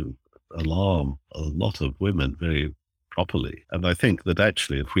going to alarm a lot of women very properly. And I think that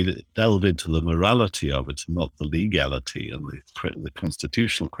actually, if we delve into the morality of it, not the legality and the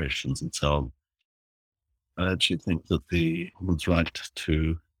constitutional questions and so on, I actually think that the woman's right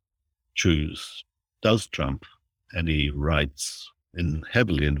to choose does trump any rights, in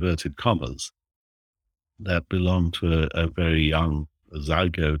heavily inverted commas, that belong to a very young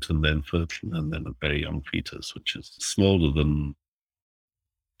zygote and then fertile and then a very young fetus, which is smaller than,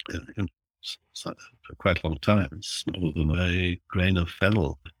 for quite a long time, it's smaller than a grain of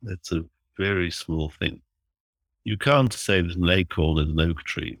fennel. It's a very small thing. You can't say that an acorn is an oak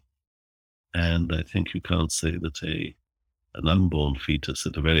tree. And I think you can't say that an unborn fetus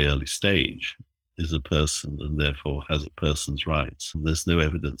at a very early stage is a person and therefore has a person's rights. And there's no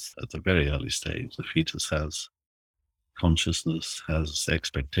evidence at a very early stage. The fetus has consciousness, has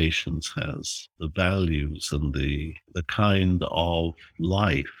expectations, has the values and the kind of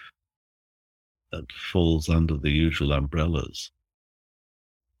life that falls under the usual umbrellas.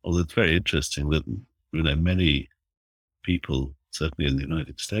 Although it's very interesting that many people, certainly in the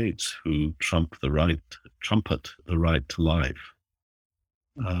United States, who trumpet the right to life,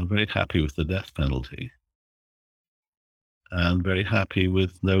 very happy with the death penalty, and very happy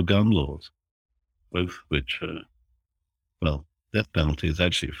with no gun laws, both which well, death penalty is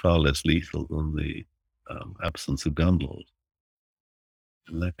actually far less lethal than the absence of gun laws.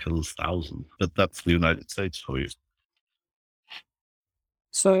 And that kills thousands. But that's the United States for you.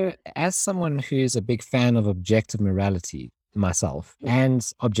 So, as someone who's a big fan of objective morality myself and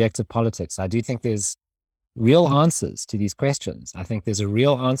objective politics, I do think there's real answers to these questions. I think there's a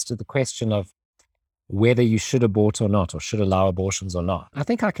real answer to the question of whether you should abort or not, or should allow abortions or not. I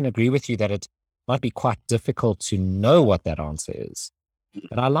think I can agree with you that it might be quite difficult to know what that answer is.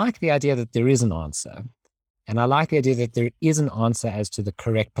 But I like the idea that there is an answer. And I like the idea that there is an answer as to the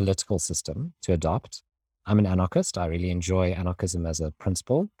correct political system to adopt. I'm an anarchist. I really enjoy anarchism as a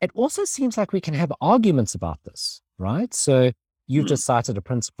principle. It also seems like we can have arguments about this, right? So you've just cited a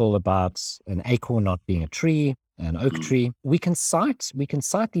principle about an acorn not being a tree, an oak tree. We can cite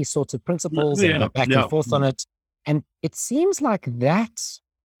these sorts of principles and go back and forth on it. And it seems like that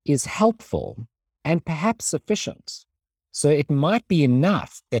is helpful and perhaps sufficient. So it might be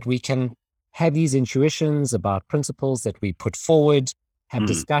enough that we can have these intuitions about principles that we put forward, have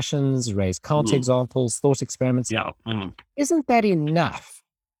discussions, raise counterexamples, thought experiments. Isn't that enough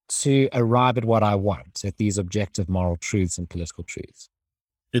to arrive at what I want, at these objective moral truths and political truths?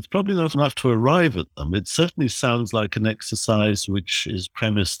 It's probably not enough to arrive at them. It certainly sounds like an exercise which is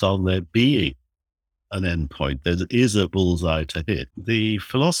premised on there being an endpoint. There is a bullseye to hit. The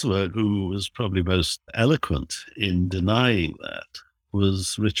philosopher who was probably most eloquent in denying that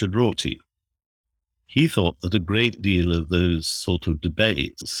was Richard Rorty. He thought that a great deal of those sort of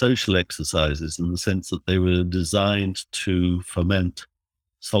debates, social exercises in the sense that they were designed to foment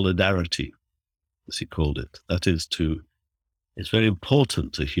solidarity, as he called it. That is, it's very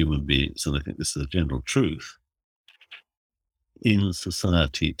important to human beings, and I think this is a general truth, in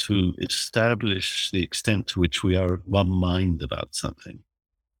society to establish the extent to which we are one mind about something,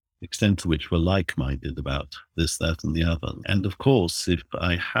 the extent to which we're like-minded about this, that, and the other. And of course, if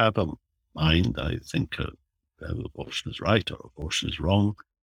I have a mind, I think abortion is right or abortion is wrong,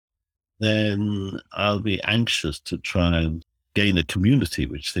 then I'll be anxious to try and gain a community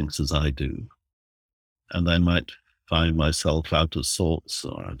which thinks as I do. And I might find myself out of sorts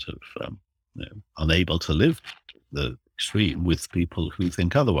or out of unable to live the extreme with people who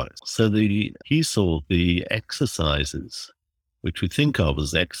think otherwise. So he saw the exercises, which we think of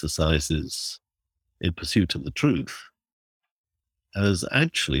as exercises in pursuit of the truth, as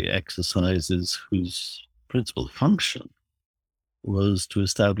actually exercises whose principal function was to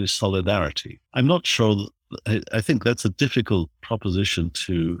establish solidarity. I'm not sure, I think that's a difficult proposition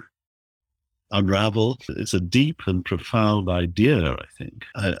to unravel. It's a deep and profound idea, I think.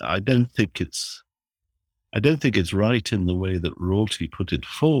 I don't think it's right in the way that Rorty put it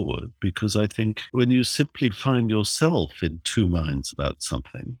forward, because I think when you simply find yourself in two minds about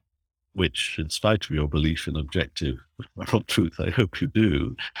something, which, in spite of your belief in objective moral truth, I hope you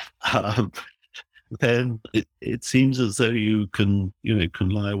do, then it seems as though you can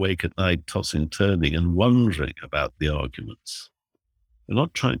lie awake at night, tossing, turning, and wondering about the arguments. You're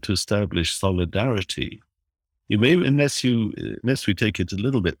not trying to establish solidarity. You may, unless we take it a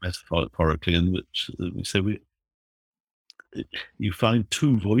little bit metaphorically, in which we say you find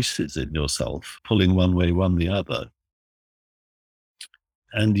two voices in yourself, pulling one way, one the other.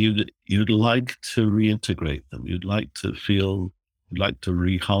 And you'd like to reintegrate them. You'd like to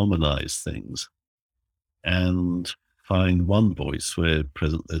reharmonize things and find one voice where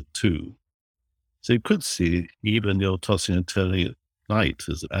present there are two. So you could see even your tossing and turning at night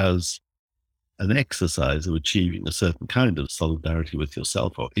as an exercise of achieving a certain kind of solidarity with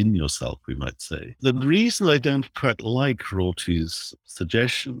yourself, or in yourself, we might say. The reason I don't quite like Rorty's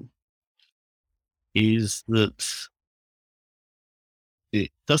suggestion is that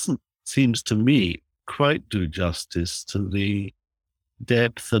it doesn't, seems to me, quite do justice to the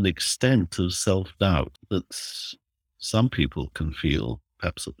depth and extent of self-doubt that some people can feel,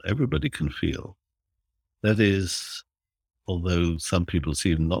 perhaps everybody can feel. That is, although some people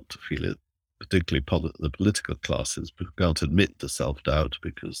seem not to feel it, particularly the political classes, who can't admit to self-doubt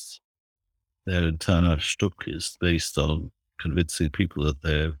because their entire shtick is based on convincing people that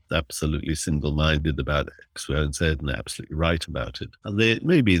they're absolutely single-minded about X, Y, and Z, and they're absolutely right about it. And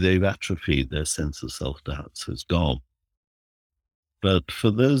maybe they've atrophied their sense of self-doubt, so it's gone. But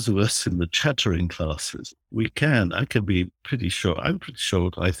for those of us in the chattering classes, I can be pretty sure, I'm pretty sure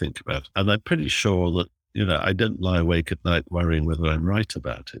what I think about it. And I'm pretty sure that, I don't lie awake at night worrying whether I'm right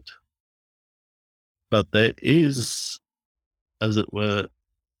about it. But there is, as it were,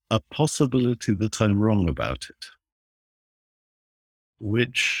 a possibility that I'm wrong about it.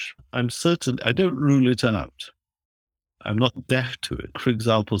 which I'm certain, I don't rule it out. I'm not deaf to it. For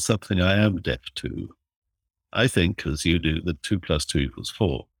example, something I am deaf to, I think, as you do, that 2 + 2 =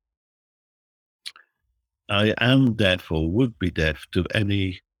 4. I am deaf, or would be deaf, to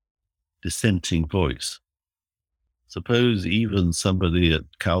any dissenting voice. Suppose even somebody at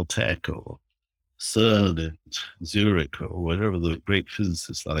Caltech or CERN in Zurich or whatever, the great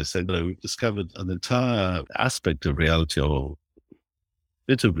physicists that I said, we've discovered an entire aspect of reality, or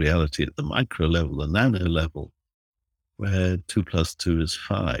bit of reality at the micro level, the nano level, where 2 + 2 =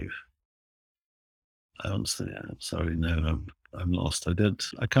 5. I honestly, I'm sorry, no, I'm lost.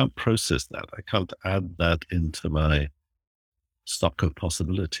 I can't process that. I can't add that into my stock of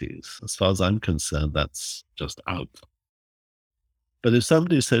possibilities. As far as I'm concerned, that's just out. But if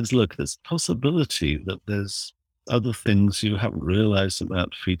somebody says, look, there's a possibility that there's other things you haven't realized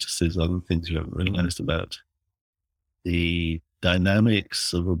about fetuses, other things you haven't realized about the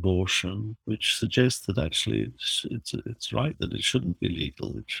dynamics of abortion, which suggests that actually it's right that it shouldn't be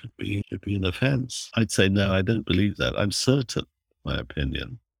legal. It should be an offense. I'd say, no, I don't believe that. I'm certain, my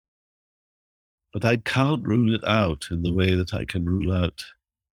opinion. But I can't rule it out in the way that I can rule out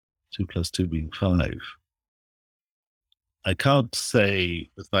 2 + 2 being 5. I can't say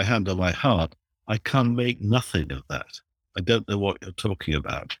with my hand on my heart, I can't make nothing of that. I don't know what you're talking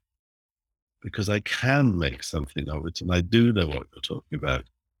about, because I can make something of it, and I do know what you're talking about.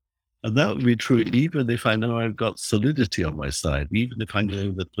 And that would be true even if I know I've got solidity on my side, even if I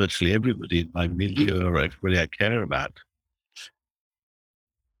know that virtually everybody in my milieu or everybody I care about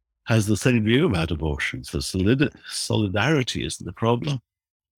has the same view about abortion. So solidarity isn't the problem.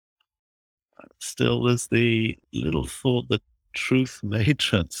 Still, there's the little thought that truth may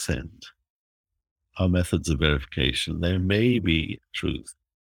transcend our methods of verification. There may be truth.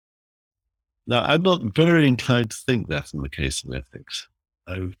 Now, I'm not very inclined to think that in the case of ethics.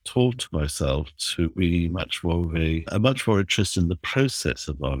 I've taught myself to be much more interest in the process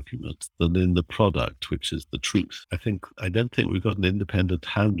of argument than in the product, which is the truth. I don't think we've got an independent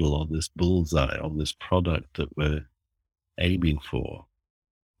handle on this bullseye, on this product that we're aiming for.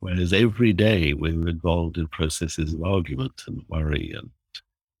 Whereas every day we're involved in processes of argument and worry and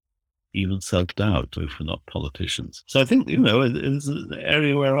even self-doubt if we're not politicians. So I think, it's an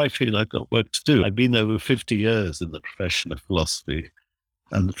area where I feel I've got work to do. I've been over 50 years in the profession of philosophy,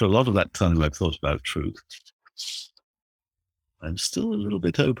 and for a lot of that time I've thought about truth. I'm still a little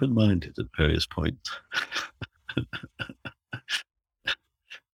bit open-minded at various points.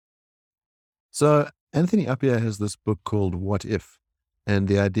 So Anthony Appiah has this book called What If? And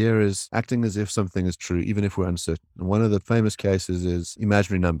the idea is acting as if something is true, even if we're uncertain. And one of the famous cases is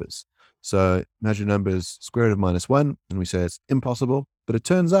imaginary numbers. So imaginary numbers, square root of -1, and we say it's impossible. But it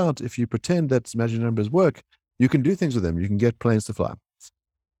turns out if you pretend that imaginary numbers work, you can do things with them. You can get planes to fly.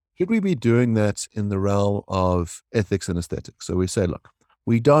 Should we be doing that in the realm of ethics and aesthetics? So we say, look,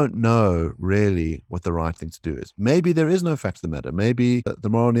 we don't know really what the right thing to do is. Maybe there is no fact of the matter. Maybe the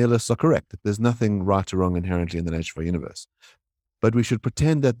moral nihilists are correct, that there's nothing right or wrong inherently in the nature of our universe. But we should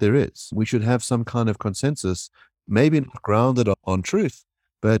pretend that there is. We should have some kind of consensus, maybe not grounded on truth,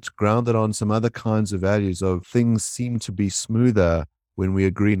 but grounded on some other kinds of values of things seem to be smoother when we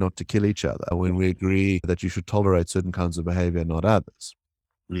agree not to kill each other, when we agree that you should tolerate certain kinds of behavior, not others.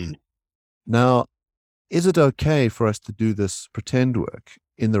 Mm. Now, is it okay for us to do this pretend work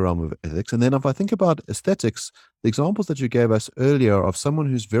in the realm of ethics? And then if I think about aesthetics, the examples that you gave us earlier of someone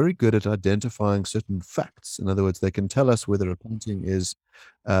who's very good at identifying certain facts. In other words, they can tell us whether a painting is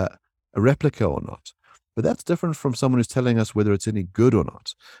a replica or not. But that's different from someone who's telling us whether it's any good or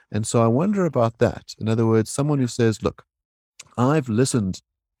not. And so I wonder about that. In other words, someone who says, look, I've listened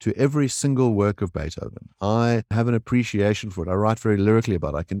to every single work of Beethoven. I have an appreciation for it. I write very lyrically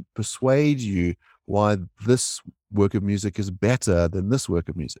about it. I can persuade you why this work of music is better than this work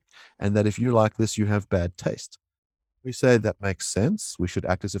of music, and that if you like this, you have bad taste. We say that makes sense. We should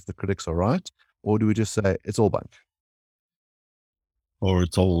act as if the critics are right, or do we just say it's all bunk? Or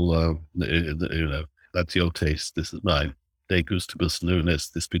it's all, that's your taste, this is mine. De gustibus non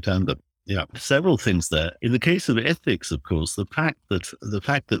est disputandum. Yeah, several things there. In the case of ethics, of course, the fact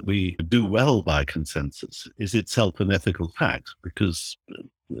that we do well by consensus is itself an ethical fact, because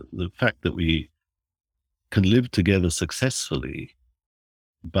the fact that we can live together successfully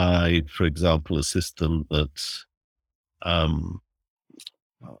by, for example, a system that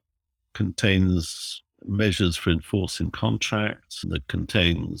contains measures for enforcing contracts, that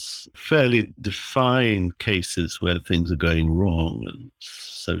contains fairly defined cases where things are going wrong and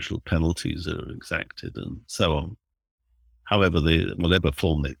social penalties are exacted and so on. However, whatever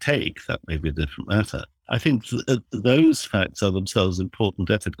form they take, that may be a different matter. I think those facts are themselves important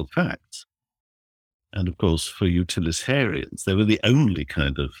ethical facts. And of course, for utilitarians, they were the only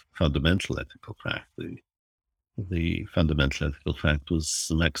kind of fundamental ethical fact. The fundamental ethical fact was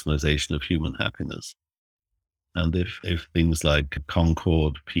the maximization of human happiness. And if things like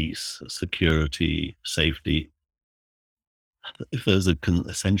concord, peace, security, safety, if those are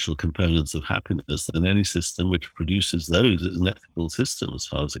essential components of happiness, then any system which produces those is an ethical system as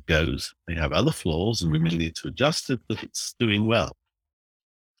far as it goes. They have other flaws and we may need to adjust it, but it's doing well.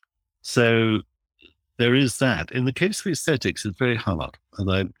 So there is that. In the case of aesthetics, it's very hard.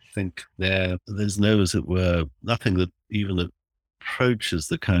 And I think there's no, as it were, nothing that even approaches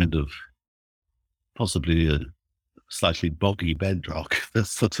the kind of possibly a slightly boggy bedrock, that's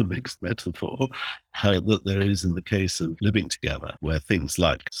such a mixed metaphor, that there is in the case of living together, where things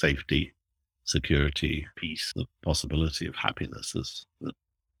like safety, security, peace, the possibility of happiness, as the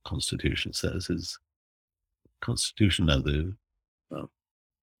Constitution says, is Constitution and the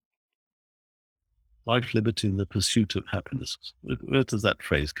life, liberty, and the pursuit of happiness. Where does that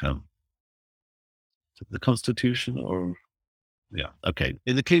phrase come? The Constitution or... Yeah, okay.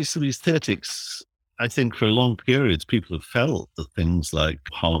 In the case of aesthetics, I think for long periods, people have felt that things like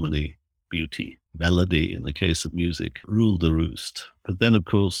harmony, beauty, melody, in the case of music, ruled the roost. But then, of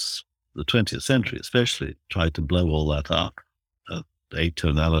course, the 20th century especially tried to blow all that up.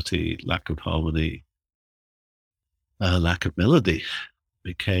 Atonality, lack of harmony, lack of melody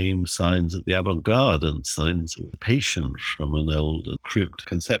became signs of the avant-garde and signs of patience from an old crypt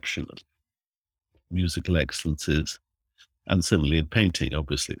conception of musical excellences. And similarly in painting,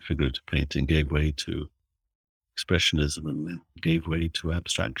 obviously, figurative painting gave way to expressionism and then gave way to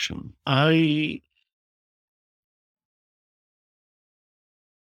abstraction. I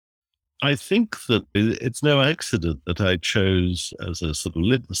think that it's no accident that I chose as a sort of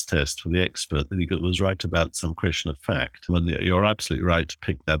litmus test for the expert that he was right about some question of fact. And you're absolutely right to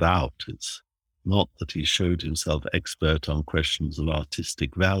pick that out. It's not that he showed himself expert on questions of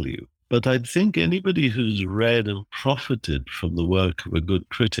artistic value. But I think anybody who's read and profited from the work of a good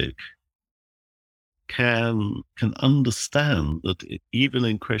critic can understand that even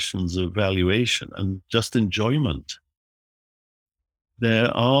in questions of valuation and just enjoyment,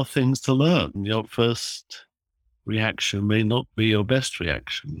 there are things to learn. Your first reaction may not be your best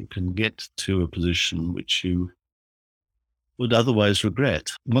reaction. You can get to a position which you would otherwise regret.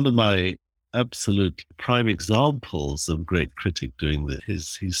 One of my absolute prime examples of great critic doing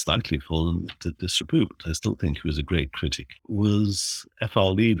this, he's slightly fallen into disrepute. I still think he was a great critic, was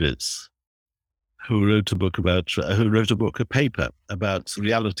F.R. Leavis, who wrote a paper about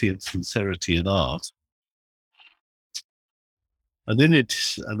reality and sincerity in art. And in it,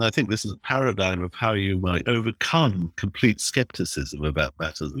 and I think this is a paradigm of how you might overcome complete skepticism about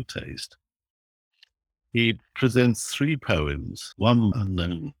matters of taste. He presents 3 poems, one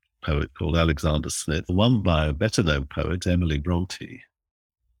unknown poet called Alexander Smith, one by a better-known poet, Emily Bronte,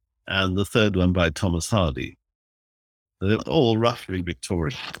 and the third one by Thomas Hardy. They're all roughly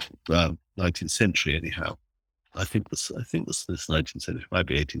Victorian, 19th century anyhow. I think this 19th century, might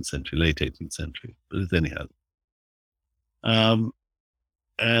be 18th century, late 18th century, but it's anyhow.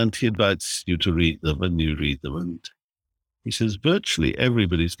 And he invites you to read them, and you read them, and he says virtually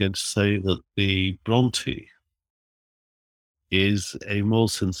everybody's going to say that the Bronte is a more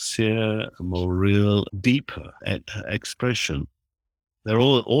sincere, a more real, deeper expression. They're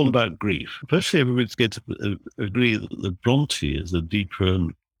all about grief. Virtually everybody's going to agree that the Bronte is a deeper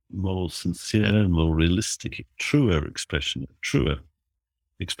and more sincere and more realistic, truer expression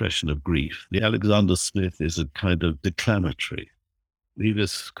of grief. The Alexander Smith is a kind of declamatory.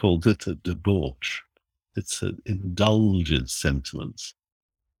 Leavis called it a debauch. It's an indulgent sentiments.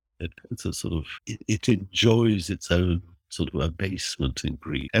 It's a sort of, it enjoys its own sort of abasement in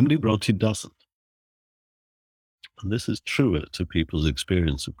grief. Emily Bronte doesn't. And this is truer to people's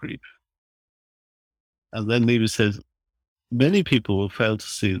experience of grief. And then Leavis says, many people will fail to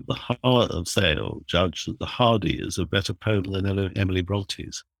see or judge that the Hardy is a better poem than Emily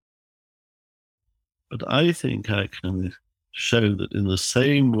Bronte's. But I think I can show that in the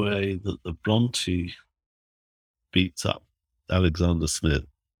same way that the Bronte beats up Alexander Smith,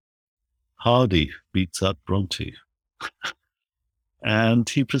 Hardy beats up Bronte. And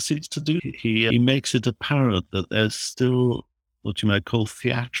he proceeds to do, he makes it apparent that there's still what you might call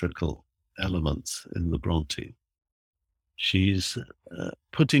theatrical elements in the Bronte. She's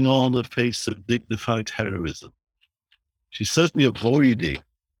putting on a face of dignified heroism. She's certainly avoiding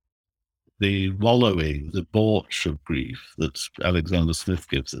the wallowing, the debauch of grief that Alexander Smith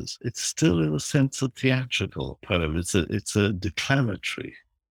gives us. It's still, in a sense, a theatrical poem. It's a declamatory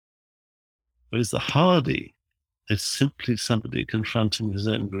Whereas the Hardy is simply somebody confronting his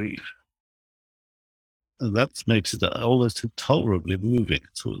own grief. And that makes it almost intolerably moving.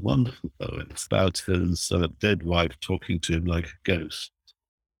 It's a wonderful poem. It's about his dead wife talking to him like a ghost,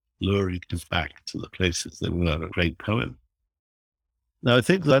 luring him back to the places they were. A great poem. Now, I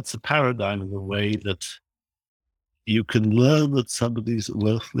think that's a paradigm in the way that you can learn that somebody's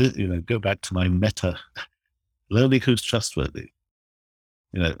worth, go back to my meta, learning who's trustworthy.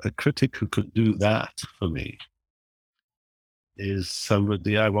 A critic who could do that for me is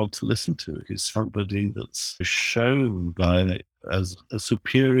somebody I want to listen to. He's somebody that's shown as a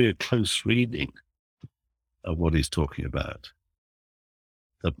superior close reading of what he's talking about.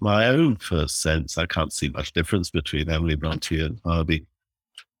 But my own first sense, I can't see much difference between Emily Bronte and Hardy,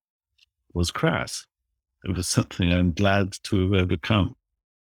 was crass. It was something I'm glad to have overcome.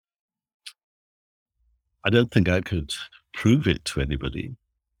 I don't think I could prove it to anybody,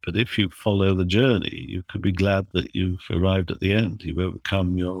 but if you follow the journey, you could be glad that you've arrived at the end. You've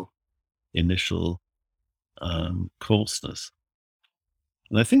overcome your initial coarseness.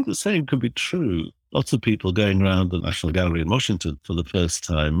 And I think the same could be true. Lots of people going around the National Gallery in Washington for the first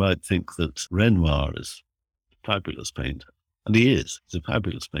time might think that Renoir is a fabulous painter. And he is. He's a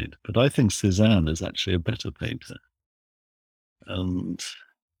fabulous painter. But I think Cézanne is actually a better painter. And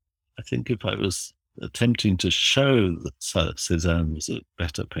I think if I was attempting to show that Cézanne was a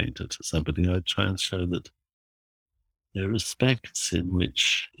better painter to somebody, I'd try and show that there are respects in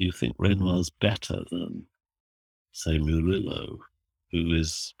which you think Renoir's better than, say, Murillo, who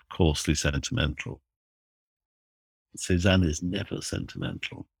is coarsely sentimental. Cézanne is never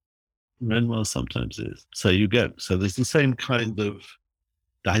sentimental. Renoir sometimes is. So you go. So there's the same kind of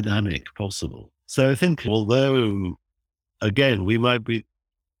dynamic possible. So I think, although, again, we might be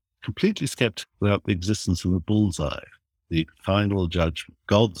completely skeptical about the existence of a bullseye, the final judgment,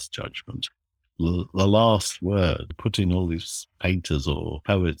 God's judgment, the last word, putting all these painters or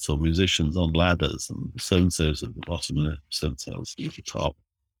poets or musicians on ladders and so-and-so's at the bottom and so-and-so's at the top.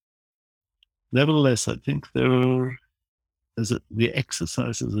 Nevertheless, I think the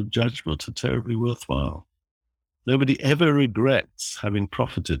exercises of judgment are terribly worthwhile. Nobody ever regrets having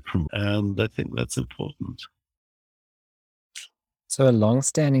profited from it, and I think that's important. So a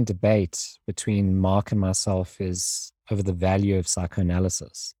long-standing debate between Mark and myself is over the value of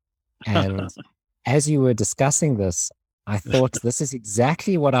psychoanalysis. And as you were discussing this, I thought this is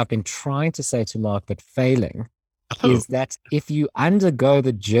exactly what I've been trying to say to Mark, but failing, is that if you undergo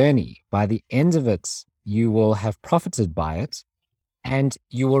the journey, by the end of it, you will have profited by it and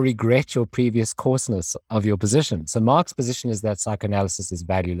you will regret your previous coarseness of your position. So Mark's position is that psychoanalysis is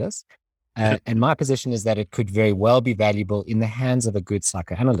valueless. And my position is that it could very well be valuable in the hands of a good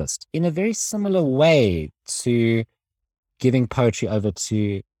psychoanalyst, in a very similar way to giving poetry over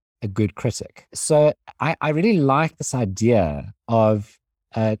to a good critic. So I really like this idea of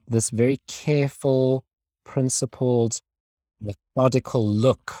this very careful, principled, methodical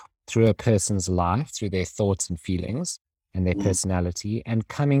look through a person's life, through their thoughts and feelings and their personality, and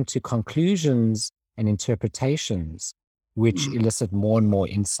coming to conclusions and interpretations which elicit more and more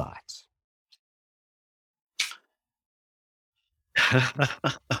insight.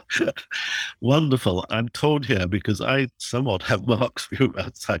 Wonderful. I'm torn here because I somewhat have Mark's view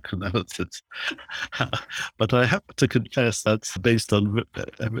about psychoanalysis. But I have to confess that's based on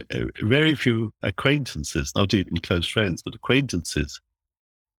very few acquaintances, not even close friends, but acquaintances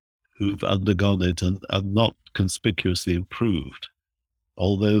who've undergone it and are not conspicuously improved,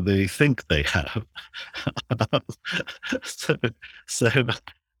 although they think they have. So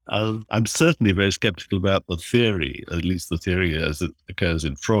I'm certainly very skeptical about the theory, at least the theory as it occurs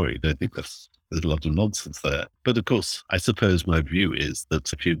in Freud. I think there's a lot of nonsense there. But of course, I suppose my view is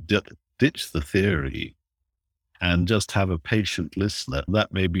that if you ditch the theory and just have a patient listener,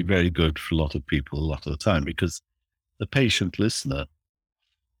 that may be very good for a lot of people a lot of the time, because the patient listener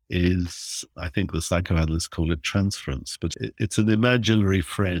is, I think the psychoanalysts call it transference, but it's an imaginary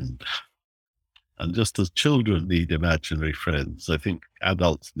friend. And just as children need imaginary friends, I think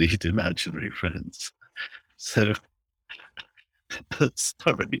adults need imaginary friends. So,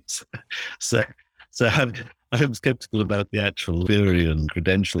 sorry. So I'm skeptical about the actual theory and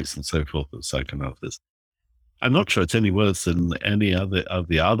credentials and so forth of psychoanalysis. I'm not sure it's any worse than any other of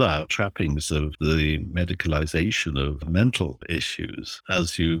the other trappings of the medicalization of mental issues.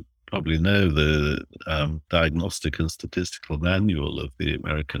 As you probably know, the Diagnostic and Statistical Manual of the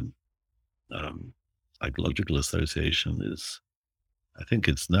American Psychological Association is, I think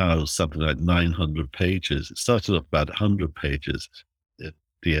it's now something like 900 pages. It started off about 100 pages at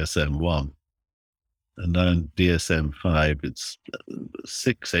DSM-1. And now in DSM-5, it's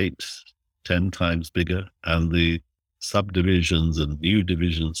 8 10 times bigger, and the subdivisions and new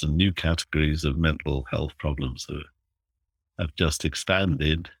divisions and new categories of mental health problems have just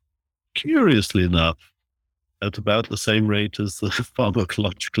expanded, curiously enough, at about the same rate as the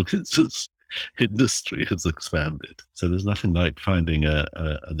pharmacological industry has expanded. So there's nothing like finding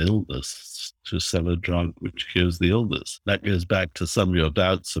an illness to sell a drug which cures the illness. That goes back to some of your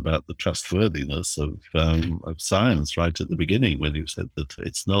doubts about the trustworthiness of science right at the beginning, when you said that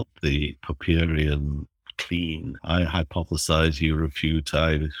it's not the Popperian clean. I hypothesize, you refute.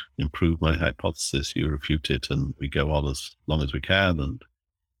 I improve my hypothesis, you refute it, and we go on as long as we can. And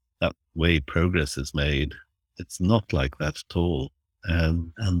that way progress is made. It's not like that at all.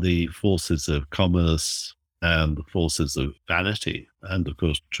 And the forces of commerce and the forces of vanity and, of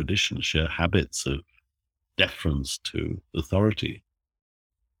course, tradition, sheer habits of deference to authority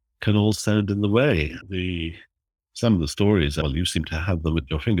can all stand in the way. Some of the stories, well, you seem to have them at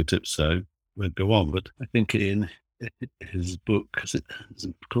your fingertips, so we'll go on. But I think in his book, is it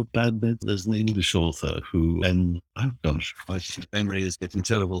called Bad Meds? There's an English author who, oh gosh, my memory is getting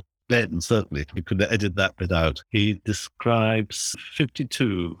terrible. Ben, certainly, you could edit that bit out. He describes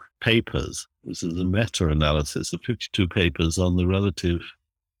 52 papers. This is a meta-analysis of 52 papers on the relative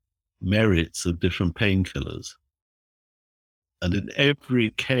merits of different painkillers. And in every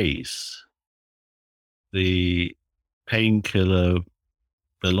case, the painkiller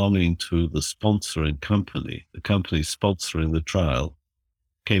belonging to the sponsoring company, the company sponsoring the trial,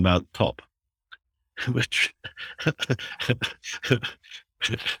 came out top, which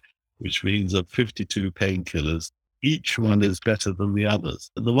means of 52 painkillers, each one is better than the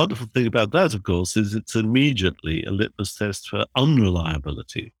others. And the wonderful thing about that, of course, is it's immediately a litmus test for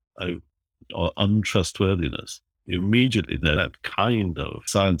unreliability or untrustworthiness. You immediately know that kind of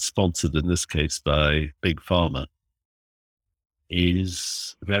science sponsored, in this case by Big Pharma,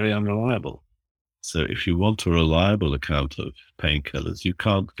 is very unreliable. So if you want a reliable account of painkillers, you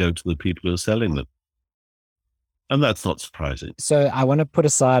can't go to the people who are selling them. And that's not surprising. So I want to put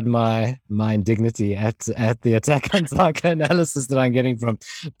aside my indignity at the attack on psychoanalysis that I'm getting from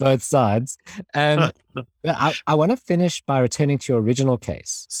both sides. I want to finish by returning to your original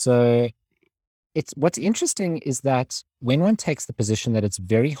case. So what's interesting is that when one takes the position that it's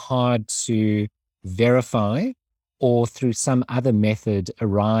very hard to verify or through some other method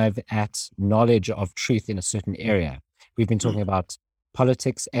arrive at knowledge of truth in a certain area. We've been talking about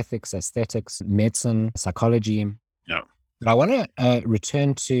politics, ethics, aesthetics, medicine, psychology. Yeah. But I want to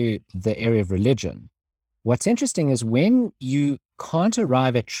return to the area of religion. What's interesting is when you can't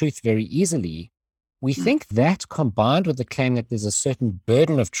arrive at truth very easily, we think that combined with the claim that there's a certain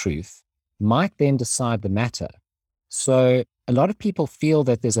burden of truth might then decide the matter. So a lot of people feel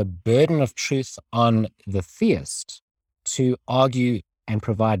that there's a burden of truth on the theist to argue and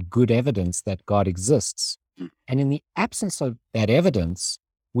provide good evidence that God exists. And in the absence of that evidence,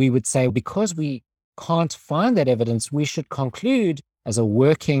 we would say, because we can't find that evidence, we should conclude as a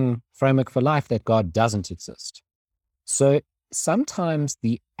working framework for life that God doesn't exist. So sometimes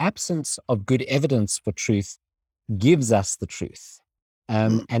the absence of good evidence for truth gives us the truth.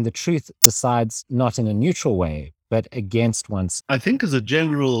 And the truth decides not in a neutral way, but against one's. I think as a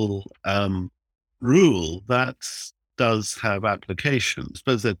general rule, that does have application.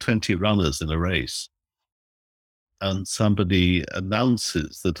 Suppose there are 20 runners in a race, and somebody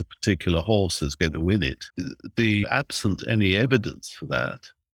announces that a particular horse is going to win it. Absent any evidence for that,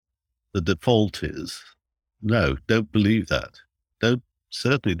 the default is, no, don't believe that.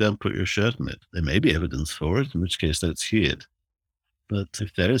 Certainly don't put your shirt in it. There may be evidence for it, in which case don't see it. But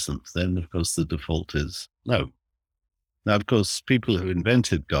if there isn't, then of course the default is no. Now, of course, people who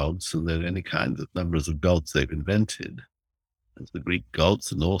invented gods, and there are any kind of numbers of gods they've invented, there's the Greek gods,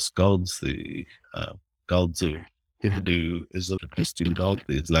 the Norse gods, the gods of Hindu, Islam, the Christian god,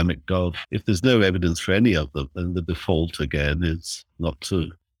 the Islamic god. If there's no evidence for any of them, then the default again is not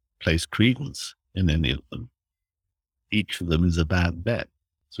to place credence in any of them. Each of them is a bad bet,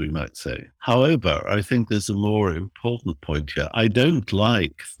 so we might say. However, I think there's a more important point here. I don't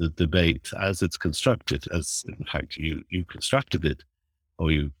like the debate as it's constructed, as in fact you constructed it,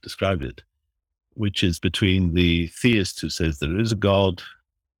 or you described it, which is between the theist who says there is a God,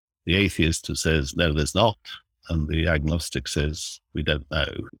 the atheist who says, no, there's not, and the agnostic says, we don't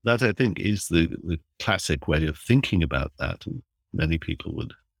know. That, I think, is the classic way of thinking about that, and many people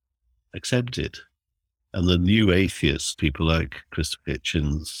would accept it. And the new atheists, people like Christopher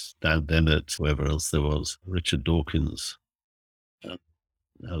Hitchens, Dan Dennett, whoever else there was, Richard Dawkins,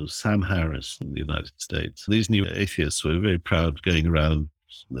 Sam Harris in the United States. These new atheists were very proud going around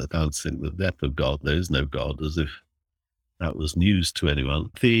announcing the death of God. There is no God, as if that was news to anyone.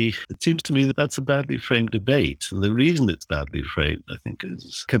 It seems to me that that's a badly framed debate. And the reason it's badly framed, I think,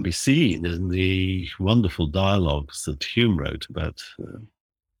 can be seen in the wonderful dialogues that Hume wrote about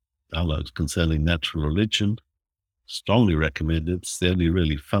dialogues concerning natural religion. Strongly recommended. It's the only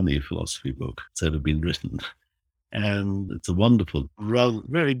really funny philosophy book that's ever been written. And it's a wonderful,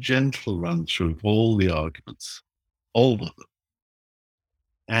 very gentle run through of all the arguments, all of them.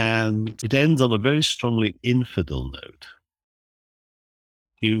 And it ends on a very strongly infidel note.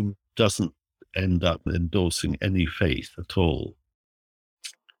 Hume doesn't end up endorsing any faith at all.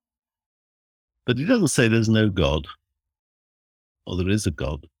 But he doesn't say there's no God, or there is a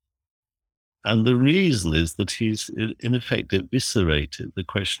God. And the reason is that he's, in effect, eviscerated the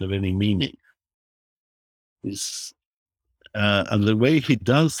question of any meaning. And the way he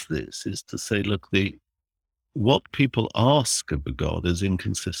does this is to say, look, what people ask of a God is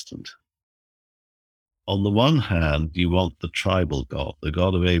inconsistent. On the one hand, you want the tribal God, the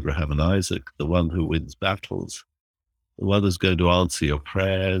God of Abraham and Isaac, the one who wins battles, the one who's going to answer your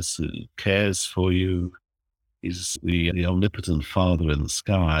prayers, who cares for you. He's the omnipotent Father in the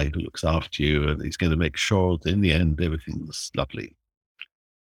sky who looks after you, and he's going to make sure that in the end, everything's lovely.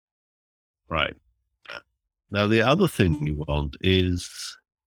 Right. Now, the other thing you want is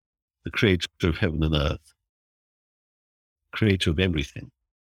the creator of heaven and earth, creator of everything.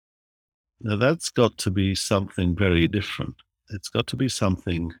 Now, that's got to be something very different. It's got to be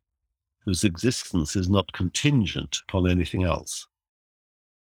something whose existence is not contingent upon anything else.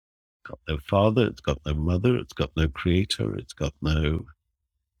 It's got no father, it's got no mother, it's got no creator, it's got no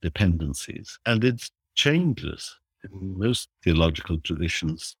dependencies. And it's changeless. In most theological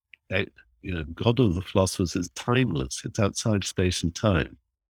traditions, God of the philosophers is timeless. It's outside space and time.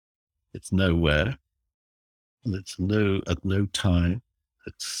 It's nowhere. And it's at no time.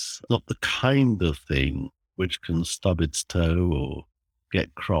 It's not the kind of thing which can stub its toe or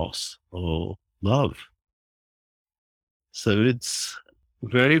get cross or love. So it's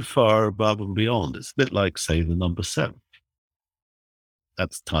very far above and beyond. It's a bit like, say, the number 7.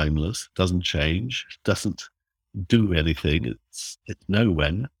 That's timeless, doesn't change, doesn't do anything. It's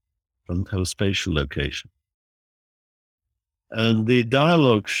nowhere, doesn't have a spatial location. And the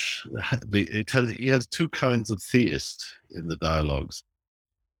dialogues, he has two kinds of theists in the dialogues.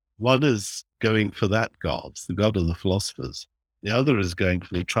 One is going for that God, the God of the philosophers. The other is going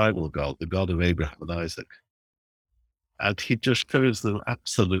for the tribal God, the God of Abraham and Isaac. And he just shows them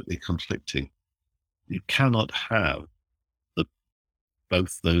absolutely conflicting. You cannot have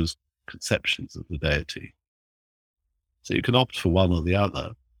both those conceptions of the deity. So you can opt for one or the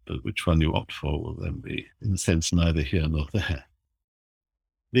other, but which one you opt for will then be, in a sense, neither here nor there.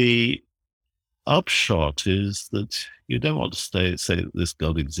 The upshot is that you don't want to say that this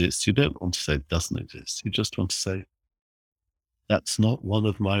God exists. You don't want to say it doesn't exist. You just want to say, that's not one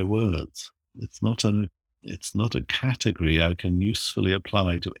of my words. It's not a category I can usefully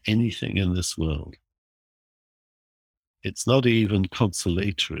apply to anything in this world. It's not even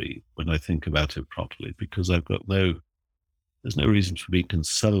consolatory when I think about it properly, because there's no reason for being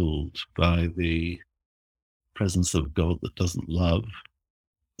consoled by the presence of God that doesn't love,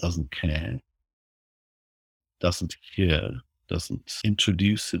 doesn't care, doesn't hear, doesn't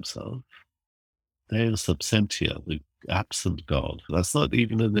introduce himself. Deus absentia, the absent God. That's not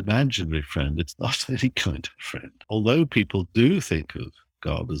even an imaginary friend. It's not any kind of friend. Although people do think of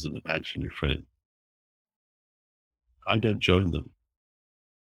God as an imaginary friend, I don't join them.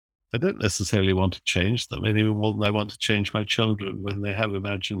 I don't necessarily want to change them any more than I want to change my children when they have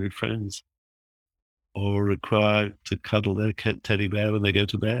imaginary friends or require to cuddle their teddy bear when they go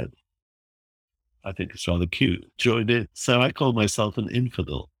to bed. I think it's rather cute. Join in. So I call myself an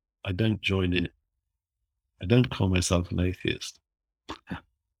infidel. I don't join in. I don't call myself an atheist.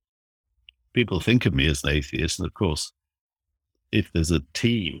 People think of me as an atheist, and of course, if there's a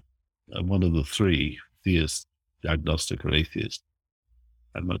team, one of the three, theist, agnostic, or atheist,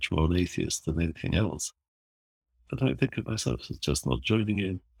 I'm much more an atheist than anything else. But I think of myself as just not joining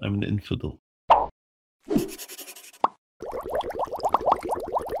in. I'm an infidel.